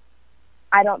that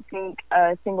I don't think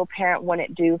a single parent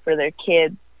wouldn't do for their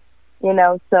kids,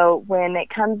 so when it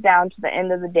comes down to the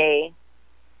end of the day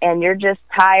and you're just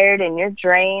tired and you're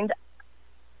drained,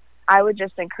 I would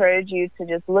just encourage you to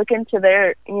just look into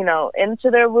their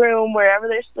room, wherever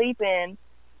they're sleeping,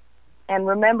 and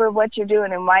remember what you're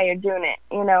doing and why you're doing it,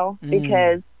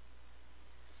 because,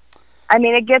 I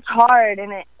mean, it gets hard,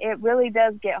 and it really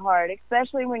does get hard,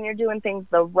 especially when you're doing things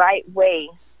the right way,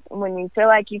 when you feel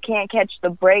like you can't catch the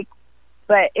break.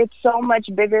 But it's so much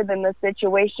bigger than the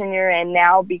situation you're in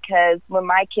now, because when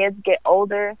my kids get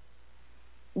older,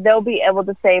 they'll be able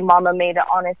to say, Mama made an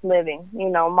honest living.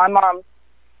 My mom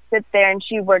sits there and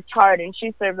she worked hard and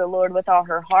she served the Lord with all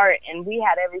her heart, and we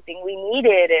had everything we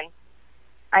needed. And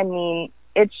I mean,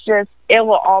 it's just, it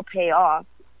will all pay off.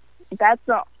 That's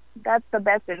the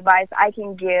best advice I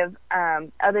can give,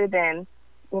 other than,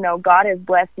 God has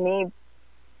blessed me,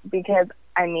 because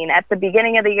I mean, at the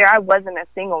beginning of the year, I wasn't a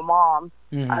single mom.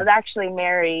 Mm-hmm. I was actually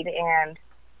married, and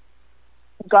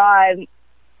God,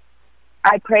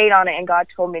 I prayed on it, and God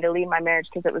told me to leave my marriage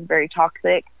because it was very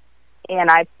toxic.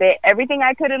 And I fit everything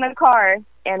I could in a car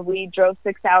and we drove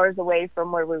 6 hours away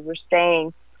from where we were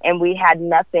staying, and we had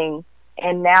nothing.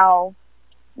 And now,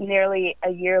 nearly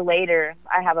a year later,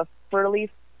 I have a fully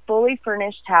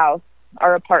furnished house,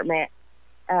 our apartment.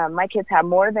 My kids have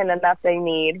more than enough they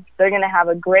need. They're going to have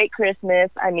a great Christmas.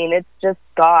 I mean, it's just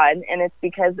God, and it's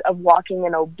because of walking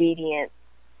in obedience.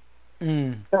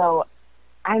 So,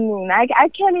 I mean, I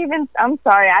can't even, I'm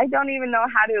sorry, I don't even know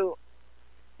how to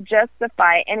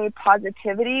justify any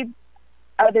positivity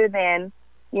other than,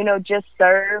 you know, just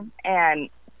serve and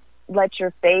let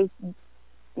your faith,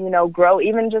 you know, grow.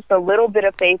 Even just a little bit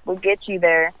of faith will get you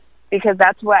there, because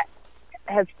that's what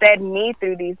has fed me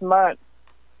through these months.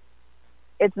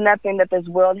 It's nothing that this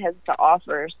world has to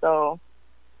offer. So,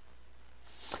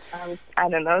 I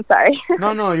don't know. Sorry.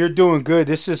 No, you're doing good.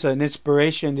 This is an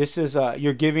inspiration. This is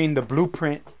you're giving the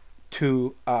blueprint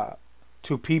to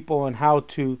people on how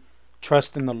to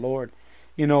trust in the Lord.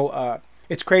 You know,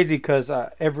 it's crazy because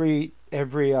every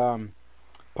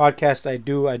podcast I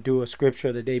do a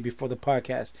scripture the day before the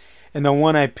podcast, and the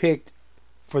one I picked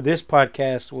for this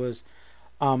podcast was,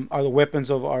 "Are the weapons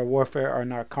of our warfare are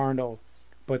not carnal,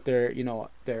 but they're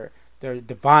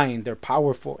divine, they're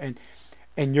powerful,"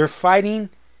 and you're fighting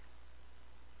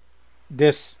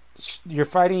this. You're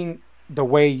fighting the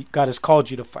way God has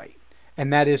called you to fight,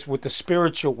 and that is with the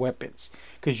spiritual weapons.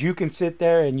 Because you can sit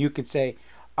there and you can say,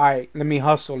 "All right, let me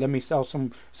hustle, let me sell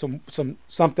something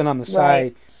on the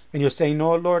side," and you're saying,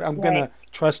 "No, Lord, I'm gonna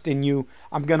trust in you.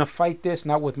 I'm gonna fight this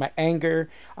not with my anger.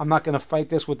 I'm not gonna fight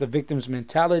this with the victim's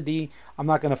mentality. I'm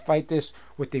not gonna fight this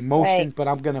with emotion, but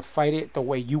I'm gonna fight it the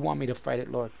way you want me to fight it,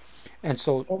 Lord." And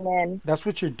so that's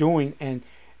what you're doing, and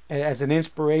as an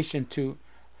inspiration to.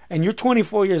 And you're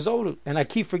 24 years old, and I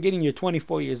keep forgetting you're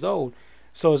 24 years old.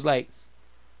 So it's like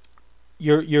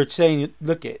you're saying,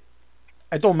 look, it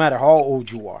don't matter how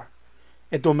old you are.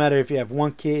 It don't matter if you have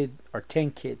 1 kid or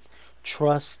 10 kids.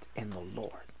 Trust in the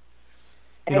Lord.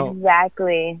 You know,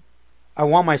 exactly. I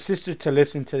want my sister to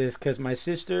listen to this, because my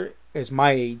sister is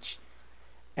my age,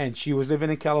 and she was living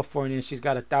in California, and she's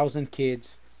got 1,000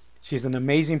 kids. She's an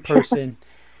amazing person.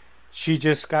 She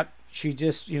just,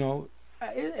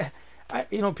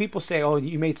 people say, "Oh,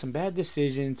 you made some bad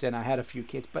decisions," and I had a few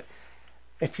kids. But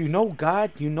if you know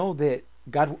God, you know that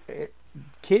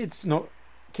kids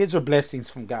are blessings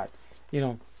from God, you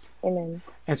know. Amen.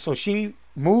 And so she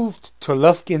moved to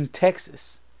Lufkin,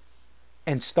 Texas,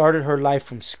 and started her life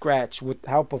from scratch with the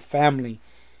help of family,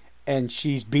 and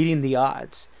she's beating the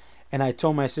odds. And I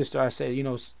told my sister, I said,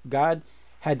 God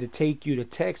had to take you to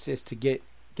Texas to get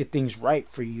things right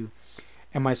for you.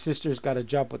 And my sister's got a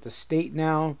job with the state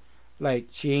now. Like,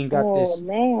 she ain't got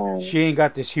she ain't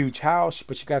got this huge house,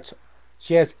 but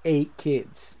she has 8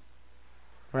 kids,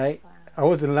 right? Wow. I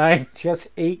wasn't lying. She has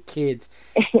 8 kids,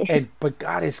 but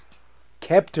God has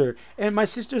kept her. And my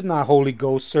sister's not Holy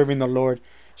Ghost serving the Lord.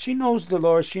 She knows the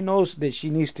Lord. She knows that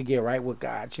she needs to get right with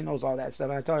God. She knows all that stuff.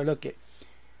 And I told her, look,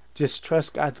 just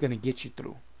trust God's gonna get you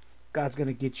through. God's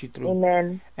gonna get you through.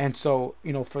 Amen. And so,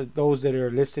 for those that are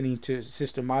listening to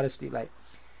Sister Modesty, like,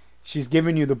 she's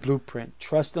giving you the blueprint.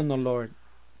 Trust in the Lord.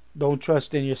 Don't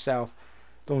trust in yourself.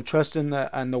 Don't trust in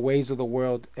the ways of the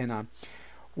world. And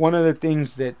one of the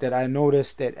things that I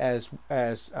noticed, that as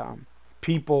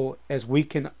people, as we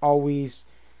can always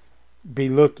be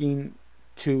looking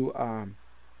to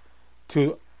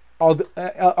all the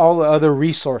other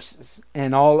resources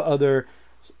and all other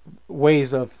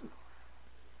ways of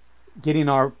getting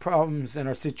our problems and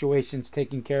our situations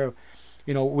taken care of.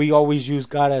 We always use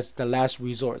God as the last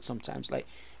resort sometimes. Like,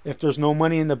 if there's no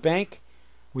money in the bank,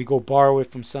 we go borrow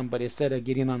it from somebody instead of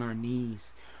getting on our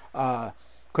knees.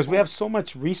 Because we have so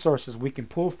much resources we can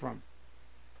pull from,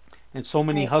 and so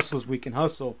many hustles we can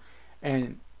hustle.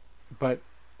 But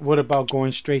what about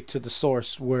going straight to the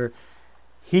source where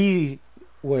he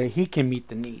can meet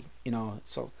the need?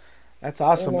 So that's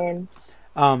awesome.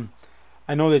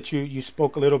 I know that you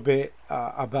spoke a little bit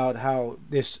about how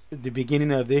the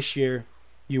beginning of this year,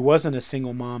 you wasn't a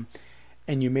single mom,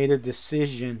 and you made a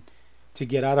decision to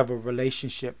get out of a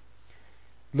relationship.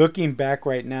 Looking back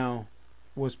right now,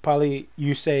 was probably,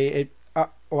 you say it. I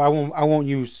won't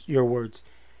use your words.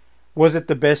 Was it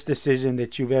the best decision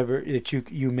that you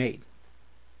made?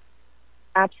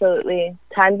 Absolutely,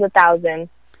 times 1,000.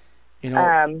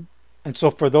 And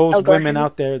so for those women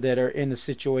out there that are in a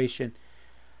situation,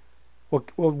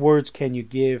 what words can you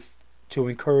give to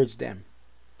encourage them?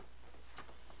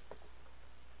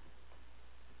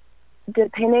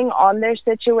 Depending on their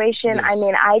situation, yes. I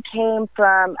mean, I came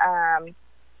from,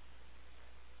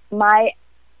 my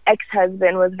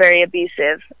ex-husband was very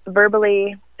abusive,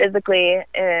 verbally, physically,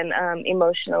 and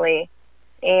emotionally.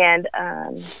 And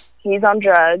he's on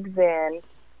drugs, and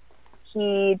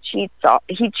he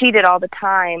cheated all the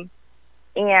time.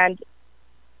 And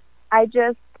I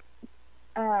just,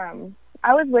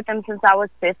 I was with him since I was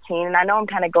 15, and I know I'm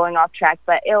kind of going off track,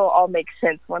 but it'll all make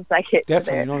sense once I get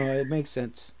Definitely. to there. No, it makes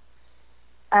sense.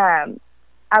 I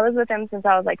was with him since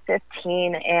I was like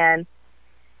 15, and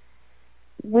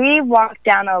we walked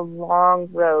down a long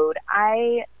road.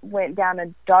 I went down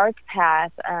a dark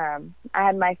path. I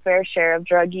had my fair share of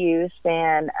drug use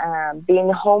and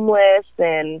being homeless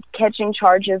and catching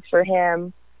charges for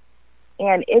him.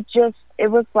 And it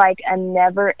was like a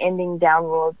never-ending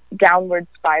downward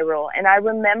spiral. And I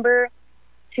remember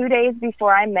 2 days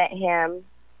before I met him,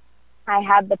 I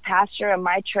had the pastor of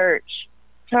my church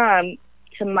come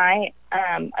to my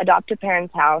adoptive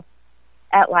parents' house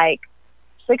at like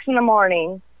 6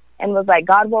 a.m. and was like,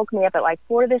 God woke me up at like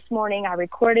 4 this morning. I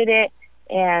recorded it,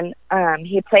 and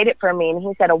he played it for me. And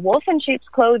he said a wolf in sheep's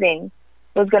clothing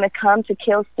was going to come to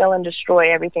kill, steal, and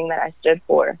destroy everything that I stood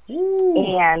for. Ooh.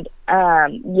 And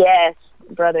yes,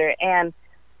 brother. And,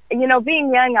 you know,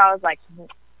 being young, I was like,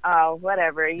 oh,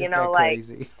 whatever, you know, like,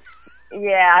 crazy.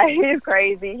 Yeah, he's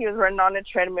crazy. He was running on a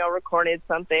treadmill, recorded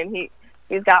something.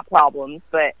 He's got problems,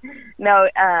 but no,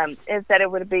 it said it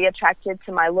would be attracted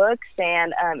to my looks,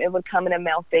 and it would come in a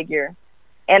male figure.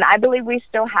 And I believe we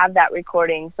still have that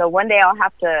recording. So one day I'll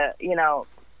have to, you know,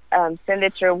 send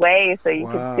it your way so you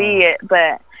can see it.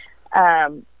 But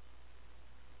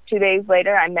 2 days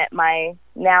later, I met my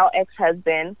now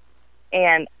ex-husband,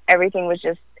 and everything was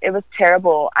just, it was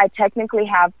terrible. I technically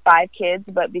have 5 kids,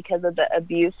 but because of the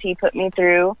abuse he put me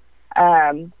through,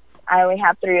 I only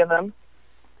have 3 of them.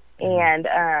 And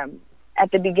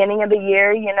at the beginning of the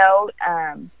year, you know,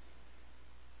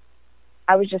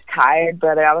 I was just tired,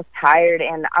 brother. I was tired,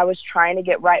 and I was trying to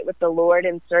get right with the Lord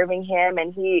and serving him,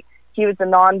 and he was a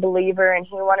non-believer, and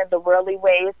he wanted the worldly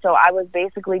ways, so I was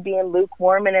basically being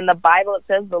lukewarm. And in the Bible it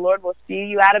says the Lord will spew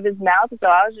you out of his mouth, so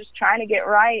I was just trying to get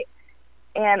right.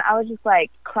 And I was just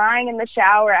like crying in the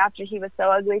shower after he was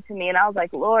so ugly to me, and I was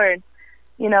like, Lord,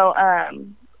 you know,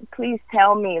 please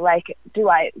tell me, like,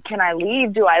 can I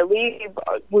leave? Do I leave?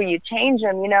 Or will you change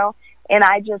him, you know? And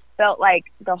I just felt like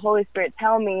the Holy Spirit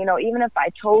tell me, you know, even if I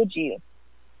told you,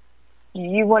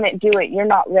 you wouldn't do it. You're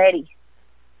not ready,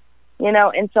 you know?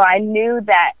 And so I knew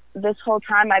that this whole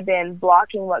time I've been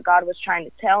blocking what God was trying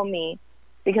to tell me,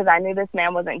 because I knew this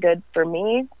man wasn't good for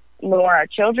me, nor our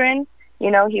children.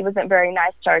 You know, he wasn't very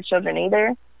nice to our children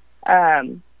either.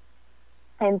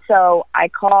 And so I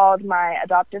called my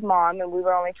adoptive mom, and we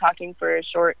were only talking for a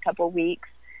short couple weeks.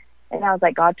 And I was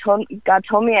like, God told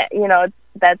me, you know,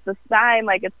 that's the sign,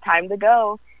 like, it's time to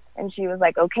go. And she was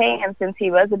like, okay. And since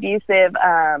he was abusive,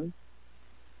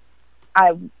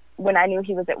 when I knew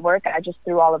he was at work, I just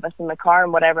threw all of us in the car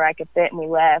and whatever I could fit, and we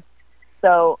left.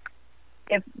 So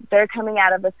if they're coming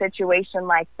out of a situation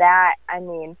like that, I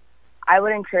mean, I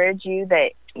would encourage you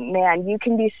that, man, you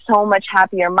can be so much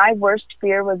happier. My worst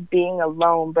fear was being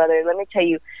alone, brother. Let me tell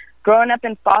you, growing up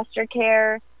in foster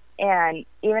care and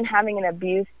even having an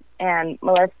abuse and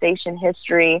molestation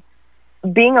history,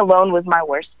 being alone was my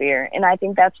worst fear. And I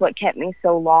think that's what kept me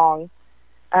so long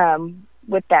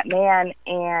with that man.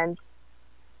 And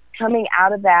coming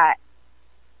out of that,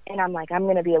 and I'm like, I'm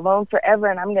going to be alone forever,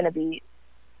 and I'm going to be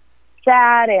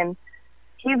sad, and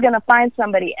he's going to find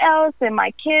somebody else, and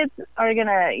my kids are going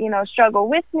to, you know, struggle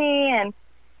with me. And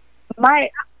my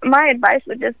advice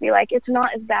would just be like, it's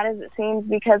not as bad as it seems,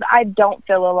 because I don't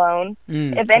feel alone.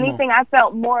 If anything, I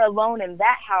felt more alone in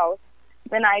that house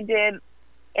than I did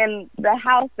in the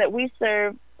house that we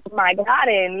serve my God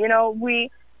in. You know, we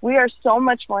are so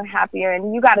much more happier,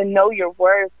 and you got to know your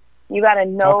worth. You got to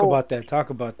know. Talk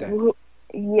about that.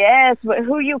 Yes, but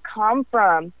who you come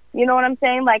from. You know what I'm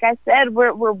saying? Like I said,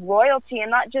 we're royalty, and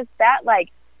not just that, like,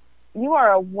 you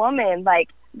are a woman. Like,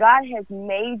 God has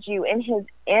made you in his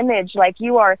image. Like,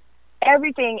 you are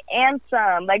everything and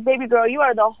some. Like, baby girl, you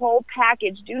are the whole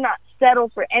package. Do not settle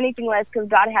for anything less, because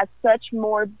God has such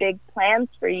more big plans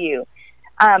for you.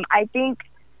 I think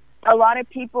a lot of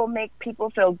people make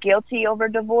people feel guilty over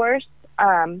divorce.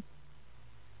 And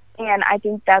I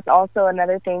think that's also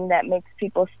another thing that makes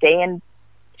people stay in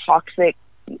toxic,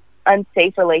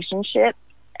 unsafe relationships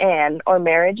or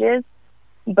marriages.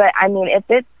 But I mean, if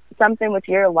it's something with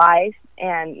your life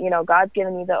and, you know, God's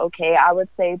given you the okay, I would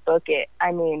say book it.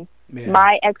 I mean,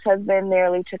 my ex-husband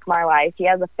nearly took my life. He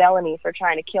has a felony for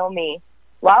trying to kill me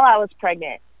while I was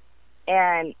pregnant.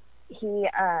 And he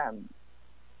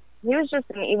was just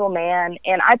an evil man,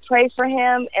 and I pray for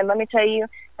him. And let me tell you,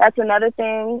 that's another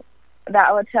thing that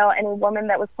I would tell any woman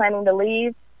that was planning to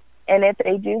leave. And if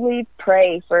they do leave,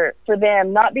 pray for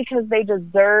them, not because they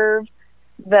deserve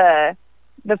the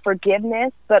the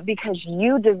forgiveness, but because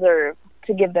you deserve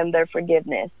to give them their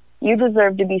forgiveness. You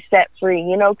deserve to be set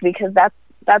free, because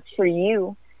that's for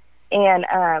you.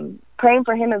 And praying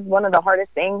for him is one of the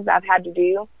hardest things I've had to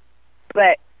do.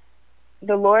 But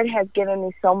the Lord has given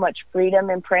me so much freedom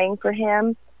in praying for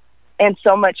him and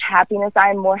so much happiness.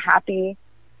 I'm more happy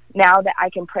now that I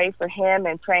can pray for him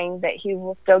and praying that he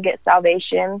will still get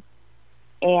salvation.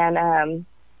 And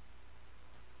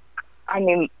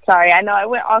sorry, I know I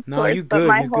went off course. No, you good.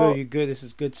 You're good. This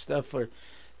is good stuff.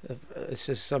 It's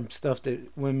just some stuff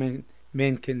that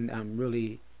men can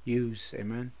really use.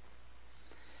 Amen.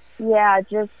 Yeah,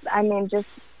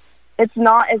 it's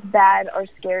not as bad or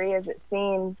scary as it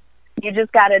seems. You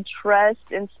just got to trust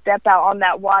and step out on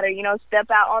that water. Step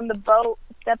out on the boat,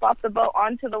 step off the boat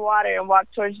onto the water and walk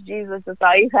towards Jesus. That's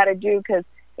all you got to do, because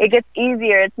it gets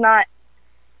easier. It's not,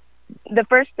 the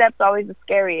first step's always the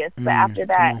scariest, but after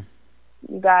that,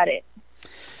 you got it.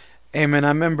 Amen. I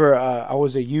remember I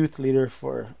was a youth leader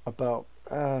for about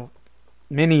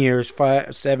many years,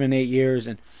 5, 7, 8 years,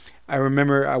 and I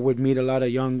remember I would meet a lot of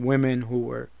young women who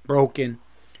were broken,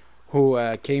 who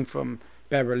came from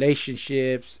bad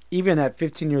relationships. Even at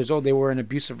 15 years old, they were in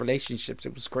abusive relationships.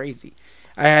 It was crazy.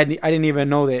 I didn't even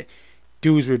know that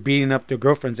dudes were beating up their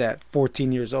girlfriends at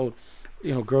 14 years old.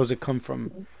 Girls that come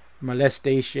from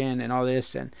molestation and all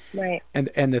this, and right.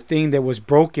 And the thing that was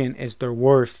broken is their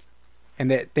worth, and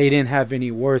that they didn't have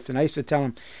any worth. And I used to tell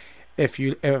them, if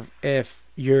you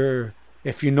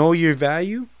know your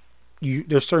value,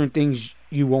 there's certain things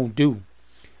you won't do.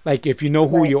 Like if you know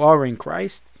who you are in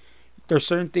Christ, there's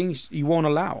certain things you won't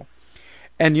allow.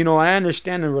 And I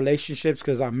understand in relationships,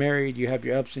 because I'm married, you have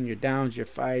your ups and your downs, your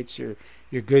fights, your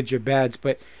goods, your bads.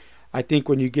 But I think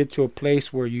when you get to a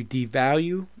place where you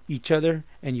devalue each other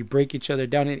and you break each other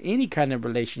down in any kind of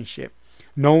relationship,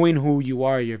 knowing who you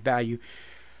are, your value.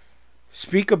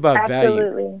 Speak about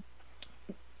Absolutely.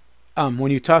 Value.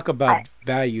 When you talk about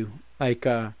value, like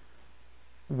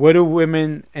what do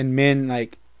women and men,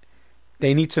 like,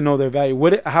 they need to know their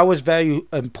value? How is value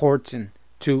important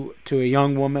to a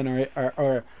young woman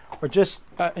or just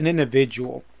an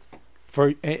individual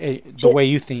for the way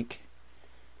you think?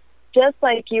 Just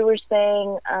like you were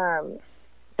saying,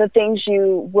 the things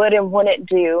you would and wouldn't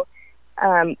do.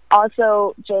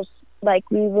 Also, just like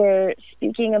we were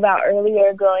speaking about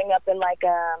earlier, growing up in like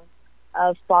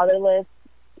a fatherless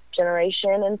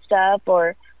generation and stuff,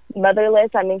 or motherless.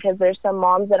 Because there's some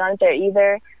moms that aren't there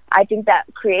either. I think that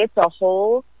creates a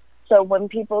hole. So when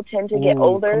people tend to get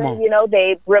older,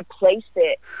 they replace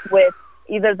it with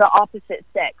either the opposite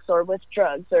sex or with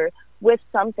drugs or with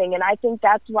something. And I think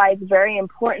that's why it's very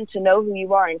important to know who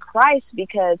you are in Christ,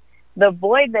 because the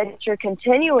void that you're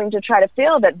continuing to try to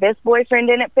fill, that this boyfriend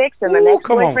didn't fix and the next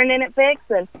boyfriend didn't fix,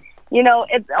 and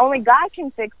it's only God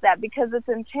can fix that, because it's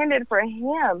intended for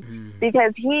him,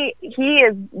 because he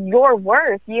is your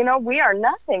worth. We are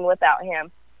nothing without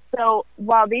him. So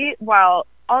while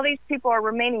all these people are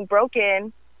remaining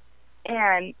broken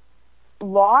and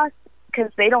lost because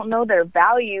they don't know their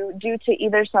value due to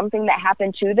either something that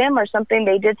happened to them or something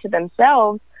they did to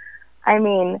themselves,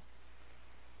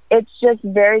 it's just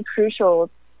very crucial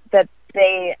that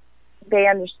they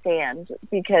understand,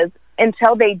 because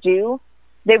until they do,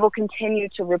 they will continue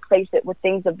to replace it with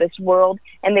things of this world,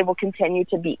 and they will continue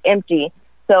to be empty.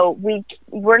 So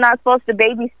we're not supposed to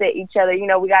babysit each other.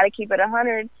 We got to keep it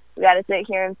 100. We got to sit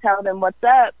here and tell them what's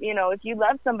up. If you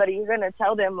love somebody, you're going to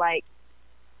tell them, like,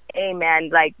 hey, man,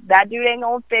 like, that dude ain't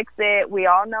going to fix it. We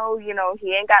all know, he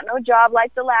ain't got no job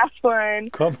like the last one.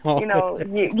 Come on.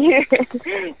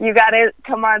 You got to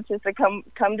come on, sister, come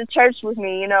to church with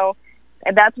me, And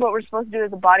that's what we're supposed to do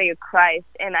as a body of Christ.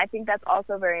 And I think that's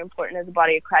also very important as a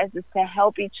body of Christ, is to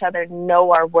help each other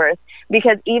know our worth.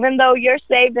 Because even though you're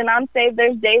saved and I'm saved,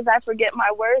 there's days I forget my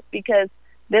worth, because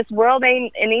this world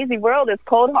ain't an easy world. It's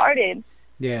cold-hearted.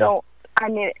 Yeah. So,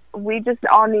 we just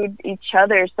all need each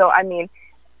other. So,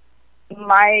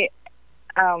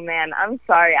 oh, man, I'm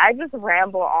sorry. I just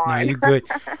ramble on. No, you're good.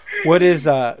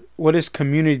 What is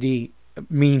community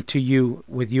mean to you,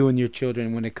 with you and your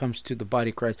children, when it comes to the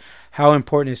body of Christ? How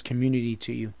important is community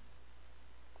to you?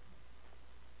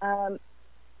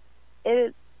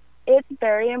 It's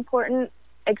very important,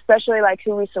 especially like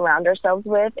who we surround ourselves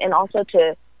with, and also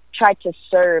to try to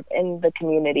serve in the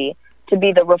community, to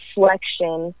be the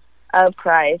reflection of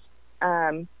Christ.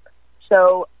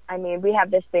 So we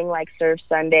have this thing like Serve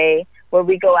Sunday, where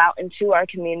we go out into our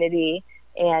community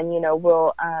and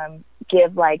we'll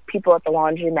give like people at the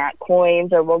laundromat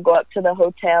coins, or we'll go up to the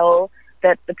hotel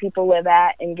that the people live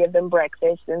at and give them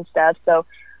breakfast and stuff. So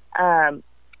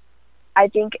I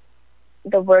think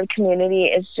the word community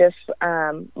is just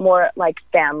more like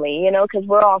family, because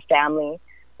we're all family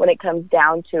when it comes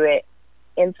down to it.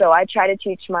 And so I try to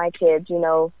teach my kids,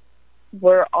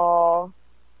 we're all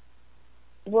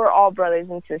brothers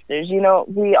and sisters.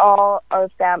 We all are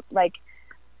like,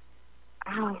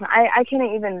 I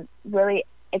can't even really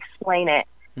explain it.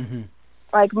 Mm-hmm.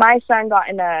 Like, my son got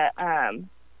in a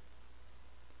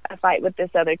fight with this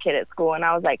other kid at school, and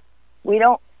I was like, we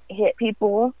don't hit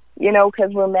people,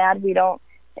 because we're mad. We don't.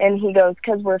 And he goes,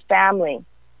 because we're family.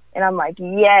 And I'm like,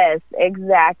 yes,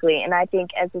 exactly. And I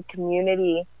think as a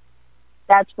community,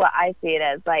 that's what I see it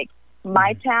as. Like,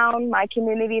 my town, my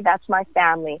community, that's my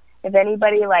family. If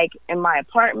anybody, like, in my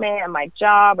apartment, in my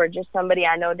job, or just somebody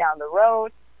I know down the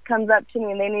road comes up to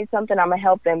me and they need something, I'm going to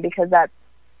help them, because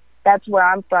that's where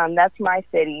I'm from. That's my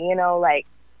city, like.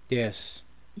 Yes.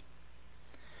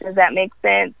 Does that make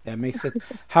sense? That makes sense.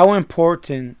 How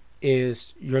important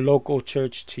is your local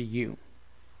church to you?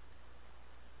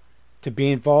 To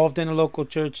be involved in a local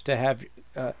church, to have,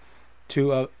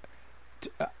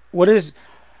 what is,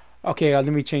 okay, let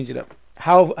me change it up.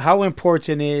 How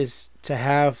important is to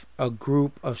have a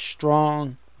group of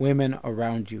strong women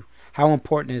around you? How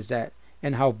important is that,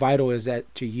 and how vital is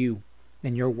that to you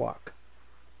in your walk?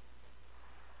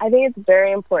 I think it's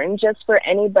very important, just for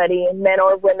anybody, men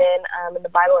or women. In the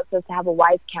Bible, it says to have a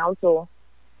wise counsel.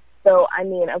 So, I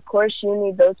mean, of course, you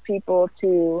need those people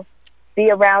to be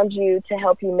around you to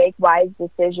help you make wise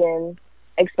decisions,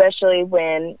 especially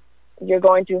when you're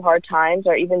going through hard times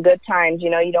or even good times.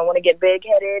 You don't want to get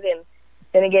big-headed, and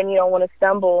then again, you don't want to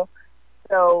stumble.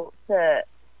 So to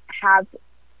have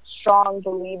strong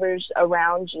believers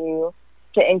around you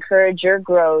to encourage your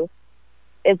growth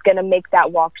is going to make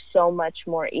that walk so much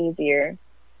more easier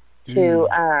to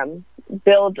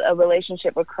build a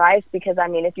relationship with Christ. Because, I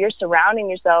mean, if you're surrounding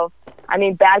yourself,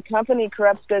 bad company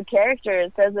corrupts good character.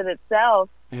 It says it itself.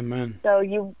 Amen. So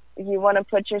you want to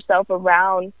put yourself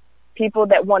around people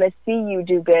that want to see you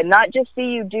do good, not just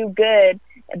see you do good,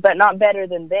 but not better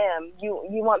than them. You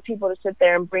want people to sit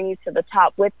there and bring you to the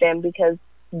top with them, because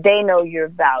they know your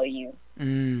value.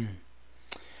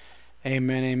 Amen,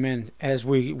 amen. As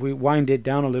we wind it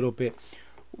down a little bit,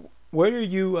 where are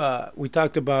you? We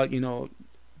talked about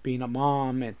being a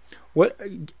mom, and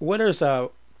what is a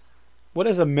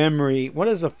memory?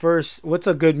 What's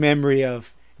a good memory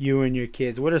of you and your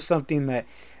kids? What is something that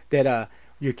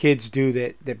your kids do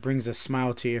that brings a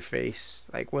smile to your face?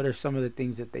 Like, what are some of the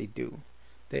things that they do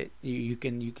that you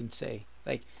can say,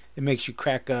 like, it makes you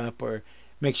crack up or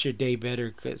makes your day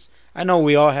better? Because I know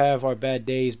we all have our bad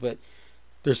days, but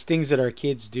there's things that our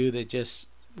kids do that just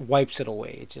wipes it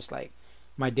away. It's just like,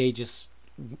 my day just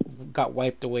got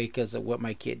wiped away because of what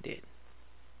my kid did.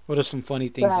 What are some funny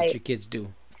things that your kids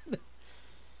do?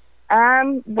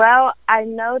 Well, I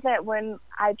know that when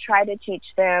I try to teach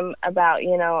them about,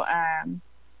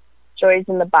 stories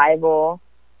in the Bible,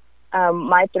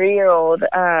 my 3-year-old,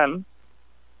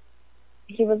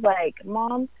 he was like,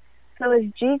 Mom, so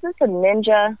is Jesus a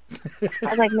ninja? I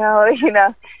was like, no,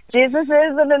 Jesus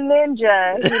isn't a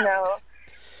ninja,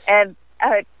 And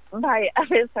my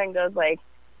other son goes like,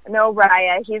 no,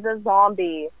 Raya, he's a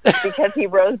zombie because he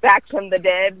rose back from the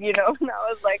dead, And I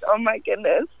was like, oh my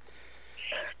goodness.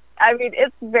 I mean,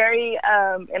 it's very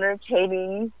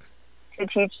entertaining to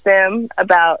teach them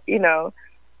about,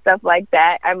 stuff like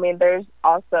that. I mean, there's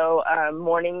also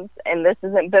mornings, and this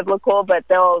isn't biblical, but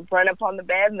they'll run up on the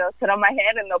bed and they'll sit on my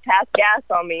head and they'll pass gas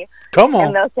on me. Come on.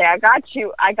 And they'll say, I got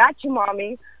you,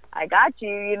 Mommy. I got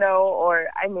you, or,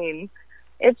 I mean,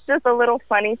 it's just a little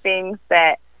funny things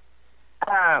that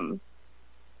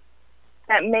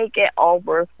make it all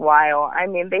worthwhile. I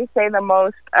mean, they say the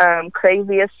most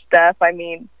craziest stuff. I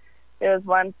mean, there was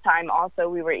one time also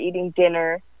we were eating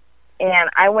dinner, and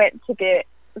I went to get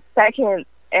seconds,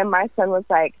 and my son was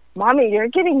like, Mommy, you're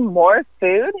getting more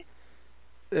food?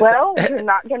 Well, you're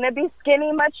not going to be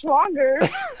skinny much longer.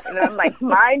 And I'm like,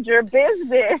 mind your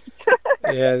business.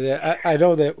 Yeah, I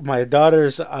know that my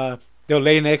daughters, they'll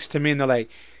lay next to me and they're like,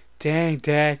 dang,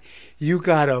 Dad, you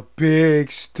got a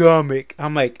big stomach.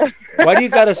 I'm like, why do you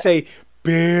got to say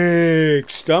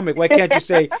big stomach? Why can't you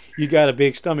say you got a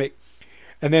big stomach?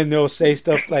 And then they'll say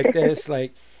stuff like this,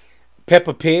 like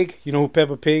Peppa Pig. You know who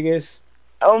Peppa Pig is?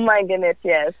 Oh, my goodness,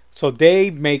 yes. So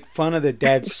they make fun of the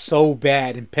dad so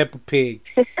bad in Peppa Pig.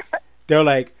 They're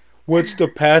like, what's the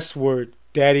password?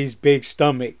 Daddy's big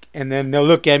stomach. And then they'll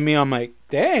look at me. I'm like,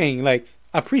 dang, like,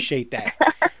 I appreciate that.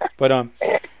 But,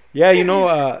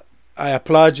 yeah, I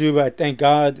applaud you. I thank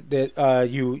God that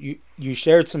you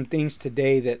shared some things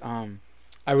today that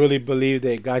I really believe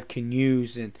that God can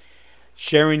use. And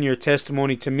sharing your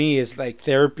testimony to me is like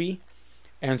therapy.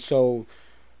 And so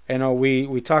You know,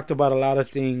 we talked about a lot of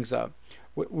things.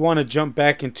 We want to jump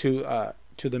back into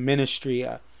to the ministry.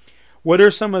 What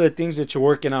are some of the things that you're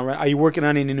working on? Right? Are you working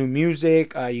on any new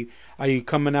music? Are you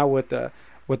coming out with the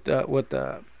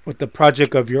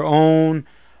project of your own?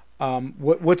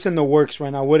 What's in the works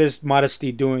right now? What is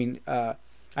Modesty doing?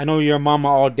 I know you're a mama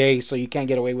all day, so you can't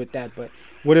get away with that. But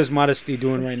what is Modesty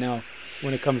doing right now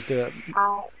when it comes to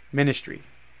ministry?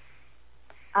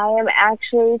 I am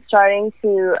actually starting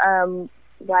to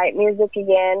write music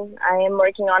again. I am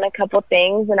working on a couple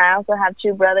things, and I also have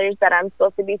two brothers that I'm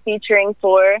supposed to be featuring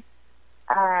for.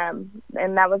 And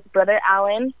that was Brother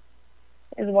Alan,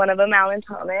 is one of them, Alan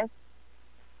Thomas.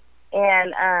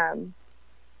 And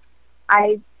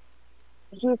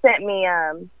he sent me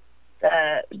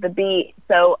the beat,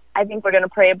 so I think we're gonna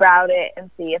pray about it and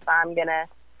see if I'm gonna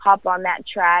hop on that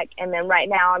track. And then right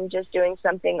now I'm just doing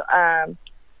something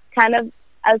kind of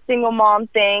a single mom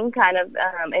thing, kind of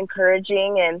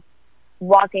encouraging and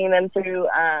walking them through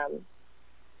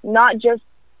not just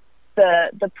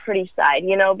the pretty side,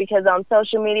 you know, because on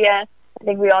social media I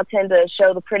think we all tend to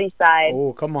show the pretty side.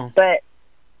 Oh, come on. But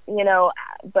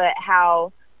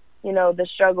how, you know, the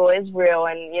struggle is real,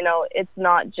 and, you know, it's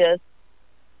not just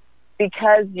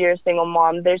because you're a single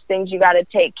mom. There's things you got to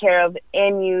take care of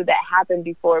in you that happened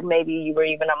before maybe you were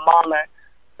even a mama.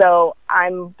 So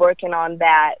I'm working on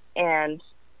that, and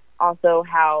also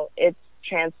how it's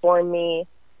transformed me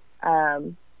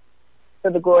for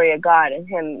the glory of God and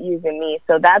Him using me.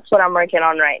 So that's what I'm working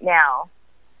on right now.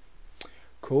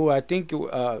 Cool. I think,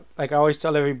 like I always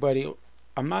tell everybody,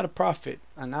 I'm not a prophet,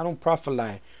 and I don't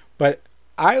prophesy, but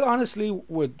I honestly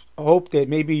would hope that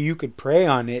maybe you could pray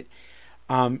on it.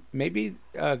 Maybe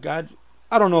God,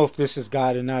 I don't know if this is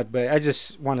God or not, but I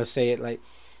just want to say it. Like,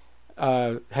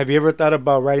 have you ever thought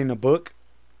about writing a book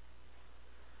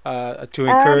to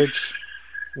encourage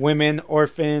women,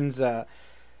 orphans,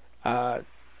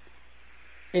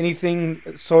 anything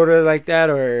sort of like that,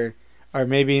 or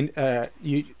maybe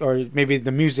maybe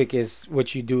the music is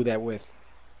what you do that with?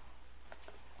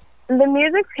 The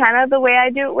music's kind of the way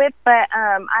I do it with, but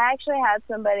I actually had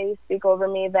somebody speak over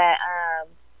me that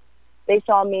they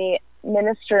saw me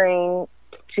ministering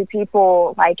to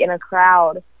people like in a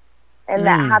crowd, and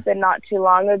that happened not too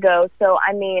long ago. So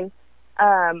I mean,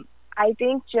 I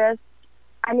think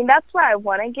that's where I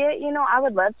want to get. You know, I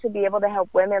would love to be able to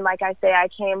help women. Like I say, I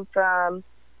came from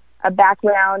a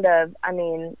background of, I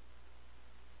mean,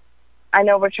 I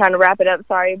know we're trying to wrap it up.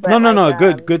 Sorry, but no,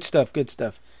 good stuff.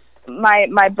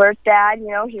 My birth dad, you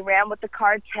know, he ran with the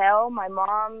cartel. My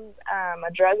mom,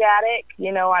 a drug addict.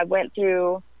 You know, I went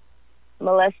through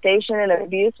molestation and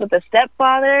abuse with a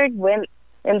stepfather, went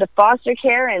into foster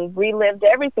care and relived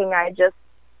everything I just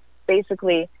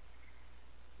basically,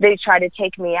 they tried to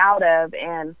take me out of,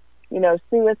 and, you know,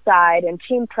 suicide and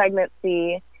teen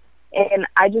pregnancy. And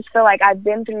I just feel like I've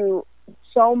been through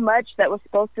so much that was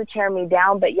supposed to tear me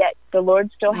down, but yet the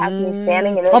Lord still has me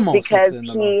standing, and it's because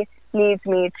He needs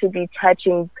me to be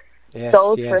touching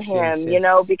souls for Him, you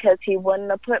know, because He wouldn't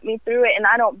have put me through it. And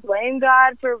I don't blame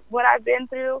God for what I've been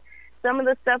through. Some of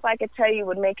the stuff I could tell you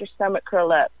would make your stomach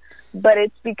curl up, but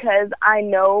it's because I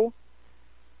know,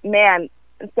 man,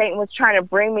 Satan was trying to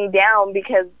bring me down,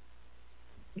 because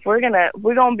we're gonna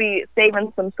be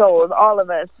saving some souls, all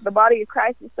of us. The body of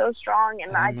Christ is so strong,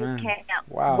 and I just can't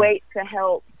wait to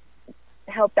help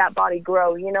that body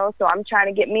grow, you know. So I'm trying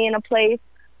to get me in a place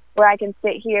where I can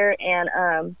sit here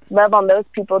and love on those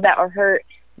people that are hurt.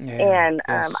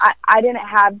 I didn't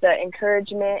have the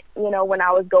encouragement, you know, when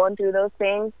I was going through those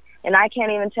things, and I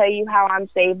can't even tell you how I'm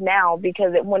saved now,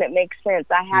 because it wouldn't make sense.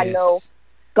 I had no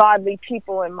godly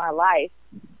people in my life,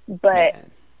 but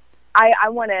I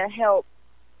want to help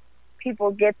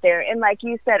people get there. And like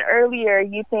you said earlier,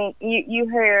 you think you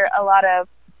hear a lot of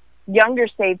younger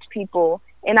saved people,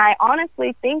 and I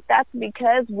honestly think that's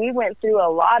because we went through a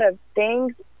lot of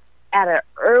things at an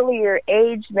earlier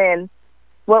age than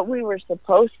what we were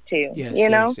supposed to, you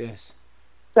know? Yes.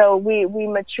 So we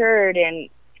matured and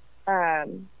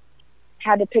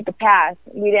had to pick a path.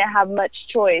 We didn't have much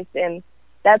choice, and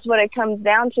that's what it comes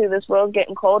down to. This world's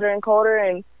getting colder and colder,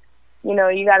 and, you know,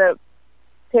 you got to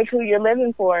pick who you're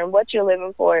living for and what you're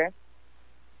living for.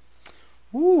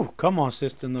 Ooh, come on,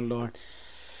 sister in the Lord.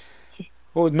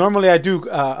 Well, normally I do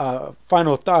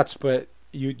final thoughts, but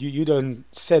you done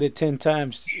said it 10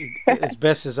 times as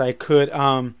best as I could.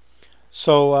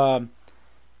 So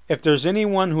if there's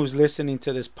anyone who's listening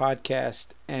to this podcast,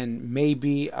 and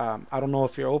maybe I don't know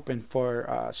if you're open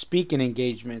for speaking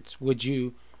engagements, would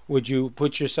you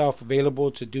put yourself available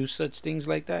to do such things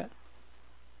like that?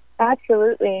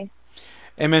 Absolutely.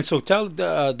 Amen. So tell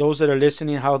those that are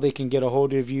listening how they can get a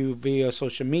hold of you via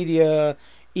social media,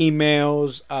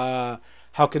 emails.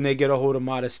 How can they get a hold of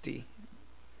Modesty?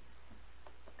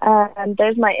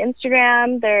 There's my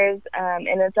Instagram.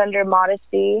 And it's under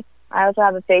Modesty. I also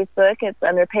have a Facebook. It's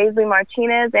under Paisley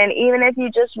Martinez. And even if you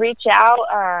just reach out,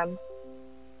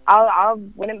 I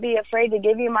wouldn't be afraid to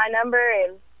give you my number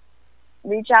and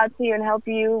reach out to you and help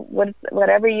you with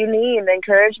whatever you need,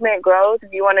 encouragement, growth.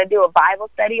 If you want to do a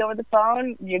Bible study over the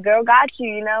phone, your girl got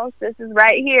you. This is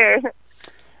right here.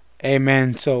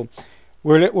 Amen. So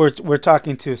we're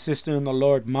talking to Sister in the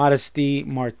Lord, Modesty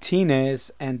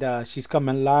Martinez, and she's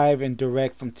coming live and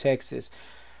direct from Texas.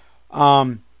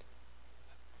 When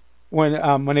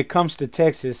it comes to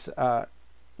Texas,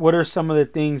 what are some of the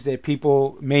things that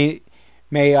people may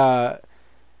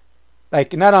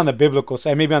like, not on the biblical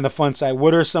side, maybe on the fun side?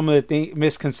 What are some of the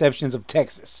misconceptions of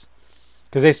Texas?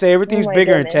 Because they say everything's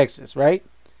bigger in Texas, right?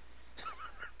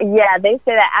 Yeah, they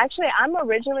say that. Actually, I'm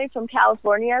originally from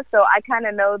California, so I kind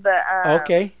of know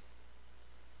okay.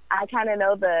 I kind of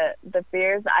know the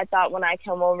fears. I thought when I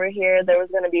come over here, there was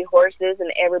going to be horses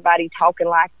and everybody talking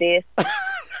like this.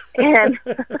 And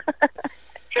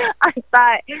I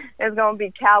thought it was going to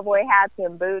be cowboy hats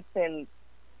and boots and,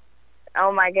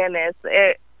 oh my goodness.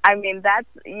 That's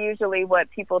usually what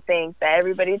people think, that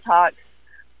everybody talks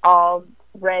all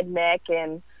redneck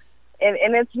and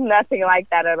it's nothing like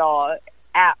that at all.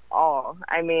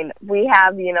 We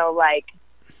have, like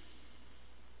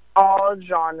all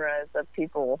genres of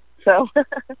people. So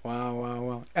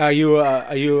Wow. Are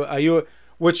you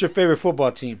what's your favorite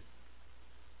football team?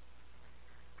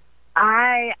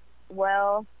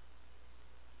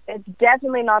 It's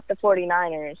definitely not the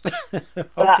 49ers.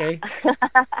 Okay.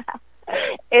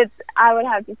 I would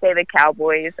have to say the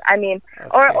Cowboys. Okay.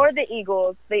 or the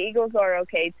Eagles. The Eagles are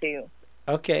okay too.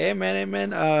 Okay,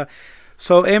 amen.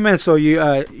 So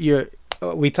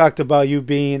we talked about you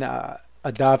being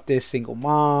adopted, single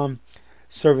mom,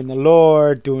 serving the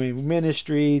Lord, doing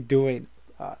ministry, doing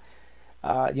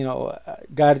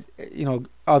God,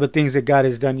 all the things that God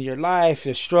has done in your life,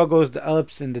 the struggles, the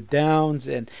ups and the downs,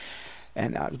 and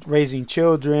raising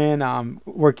children,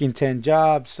 working 10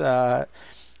 jobs,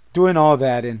 doing all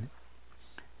that. And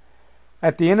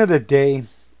at the end of the day,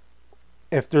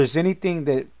 if there's anything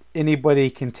that anybody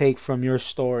can take from your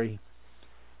story,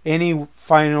 any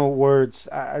final words,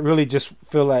 I really just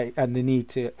feel like I need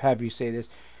to have you say this.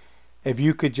 If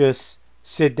you could just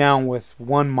sit down with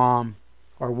one mom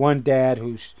or one dad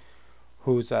who's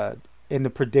in the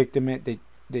predicament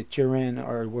that you're in,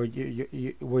 or where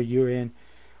you're in,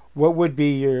 what would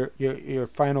be your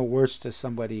final words to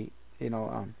somebody?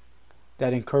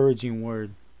 That encouraging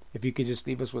word. If you could just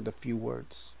leave us with a few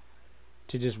words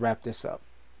to just wrap this up.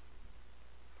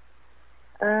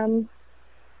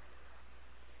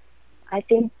 I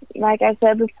think, like I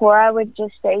said before, I would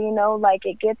just say,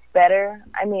 it gets better.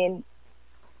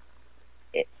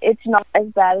 It's not as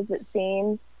bad as it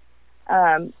seems.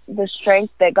 The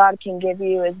strength that God can give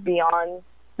you is beyond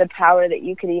the power that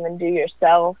you could even do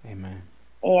yourself. Amen.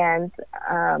 And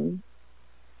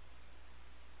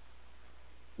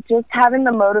just having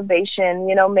the motivation,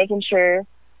 making sure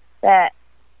that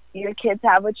your kids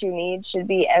have what you need should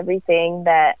be everything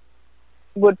that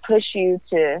would push you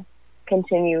to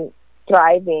continue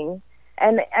thriving.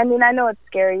 And I know it's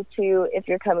scary too if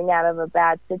you're coming out of a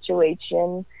bad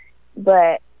situation,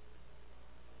 but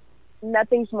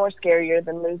nothing's more scarier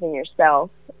than losing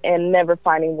yourself and never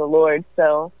finding the Lord.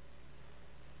 So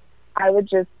I would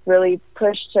just really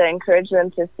push to encourage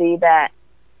them to see that,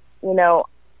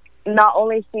 not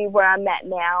only see where I'm at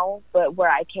now, but where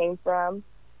I came from,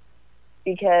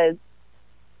 because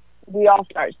we all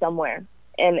start somewhere,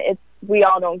 and we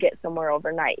all don't get somewhere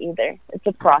overnight either. It's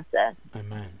a process.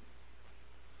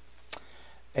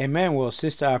 Amen. Well,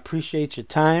 sister, I appreciate your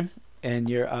time and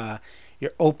your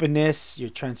openness, your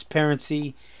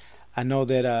transparency. I know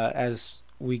that as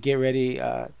we get ready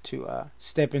to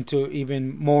step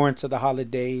even more into the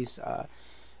holidays,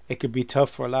 it could be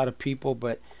tough for a lot of people,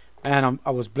 but man, I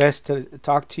was blessed to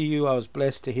talk to you. I was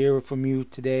blessed to hear from you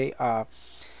today.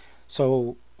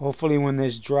 So hopefully when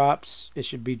this drops, it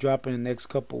should be dropping in the next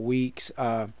couple of weeks.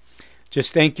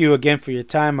 Just thank you again for your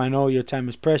time. I know your time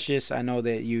is precious. I know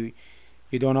that you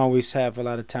don't always have a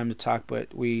lot of time to talk,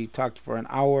 but we talked for an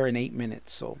hour and 8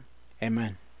 minutes. So,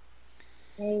 amen.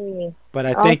 Hey, but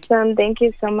I think awesome. Thank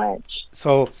you so much.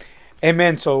 So,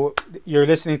 amen. So you're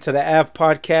listening to the AV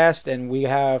podcast, and we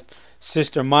have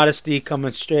Sister Modesty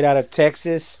coming straight out of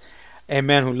Texas.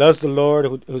 Amen. Who loves the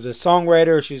Lord, who's a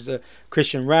songwriter. She's a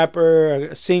Christian rapper,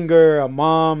 a singer, a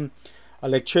mom,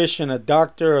 electrician, a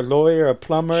doctor, a lawyer, a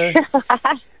plumber.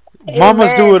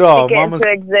 Mamas do it all. Mamas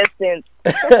into existence.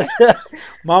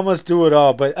 Mamas do it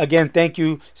all. But again, thank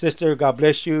you, sister. God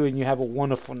bless you, and you have a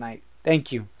wonderful night.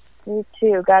 Thank you. You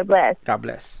too. God bless. God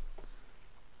bless.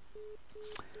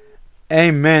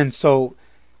 Amen. So,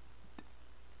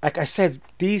 like I said,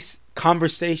 these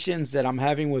conversations that I'm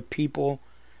having with people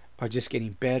are just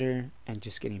getting better and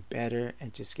just getting better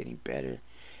and just getting better,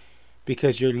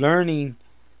 because you're learning,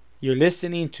 you're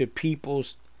listening to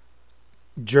people's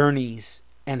journeys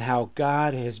and how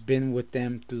God has been with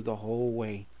them through the whole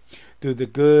way, through the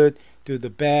good, through the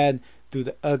bad, through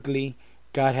the ugly.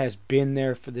 God has been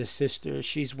there for this sister.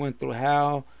 She's went through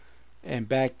hell and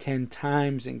back 10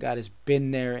 times, and God has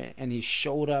been there, and he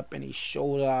showed up and he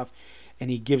showed off, and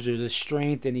he gives her the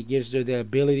strength, and he gives her the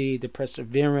ability, the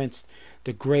perseverance,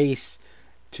 the grace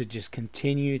to just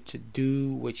continue to do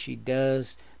what she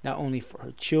does, not only for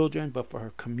her children but for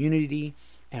her community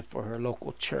and for her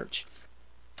local church.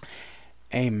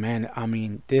 Amen. I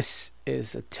mean, this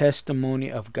is a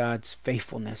testimony of God's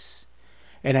faithfulness.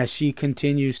 And as she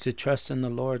continues to trust in the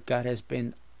Lord, God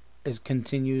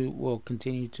will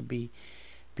continue to be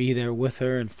there with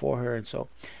her and for her. And so,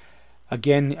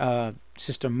 again,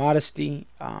 Sister Modesty,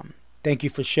 thank you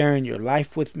for sharing your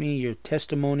life with me, your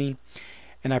testimony.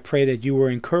 And I pray that you were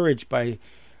encouraged by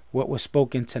what was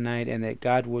spoken tonight, and that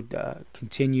God would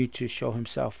continue to show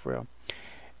himself real.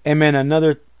 Amen.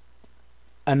 Another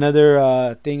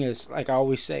thing is, like I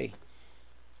always say,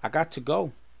 I got to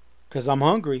go because I'm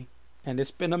hungry and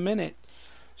it's been a minute.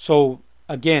 So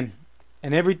again,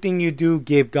 in everything you do,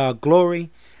 give God glory.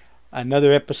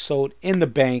 Another episode in the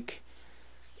bank.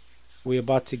 We're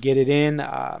about to get it in.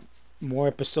 More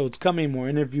episodes coming, more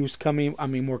interviews coming.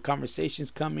 More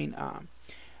conversations coming.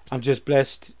 I'm just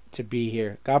blessed to be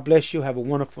here. God bless you. Have a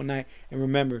wonderful night. And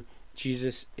remember,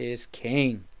 Jesus is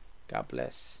King. God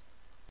bless.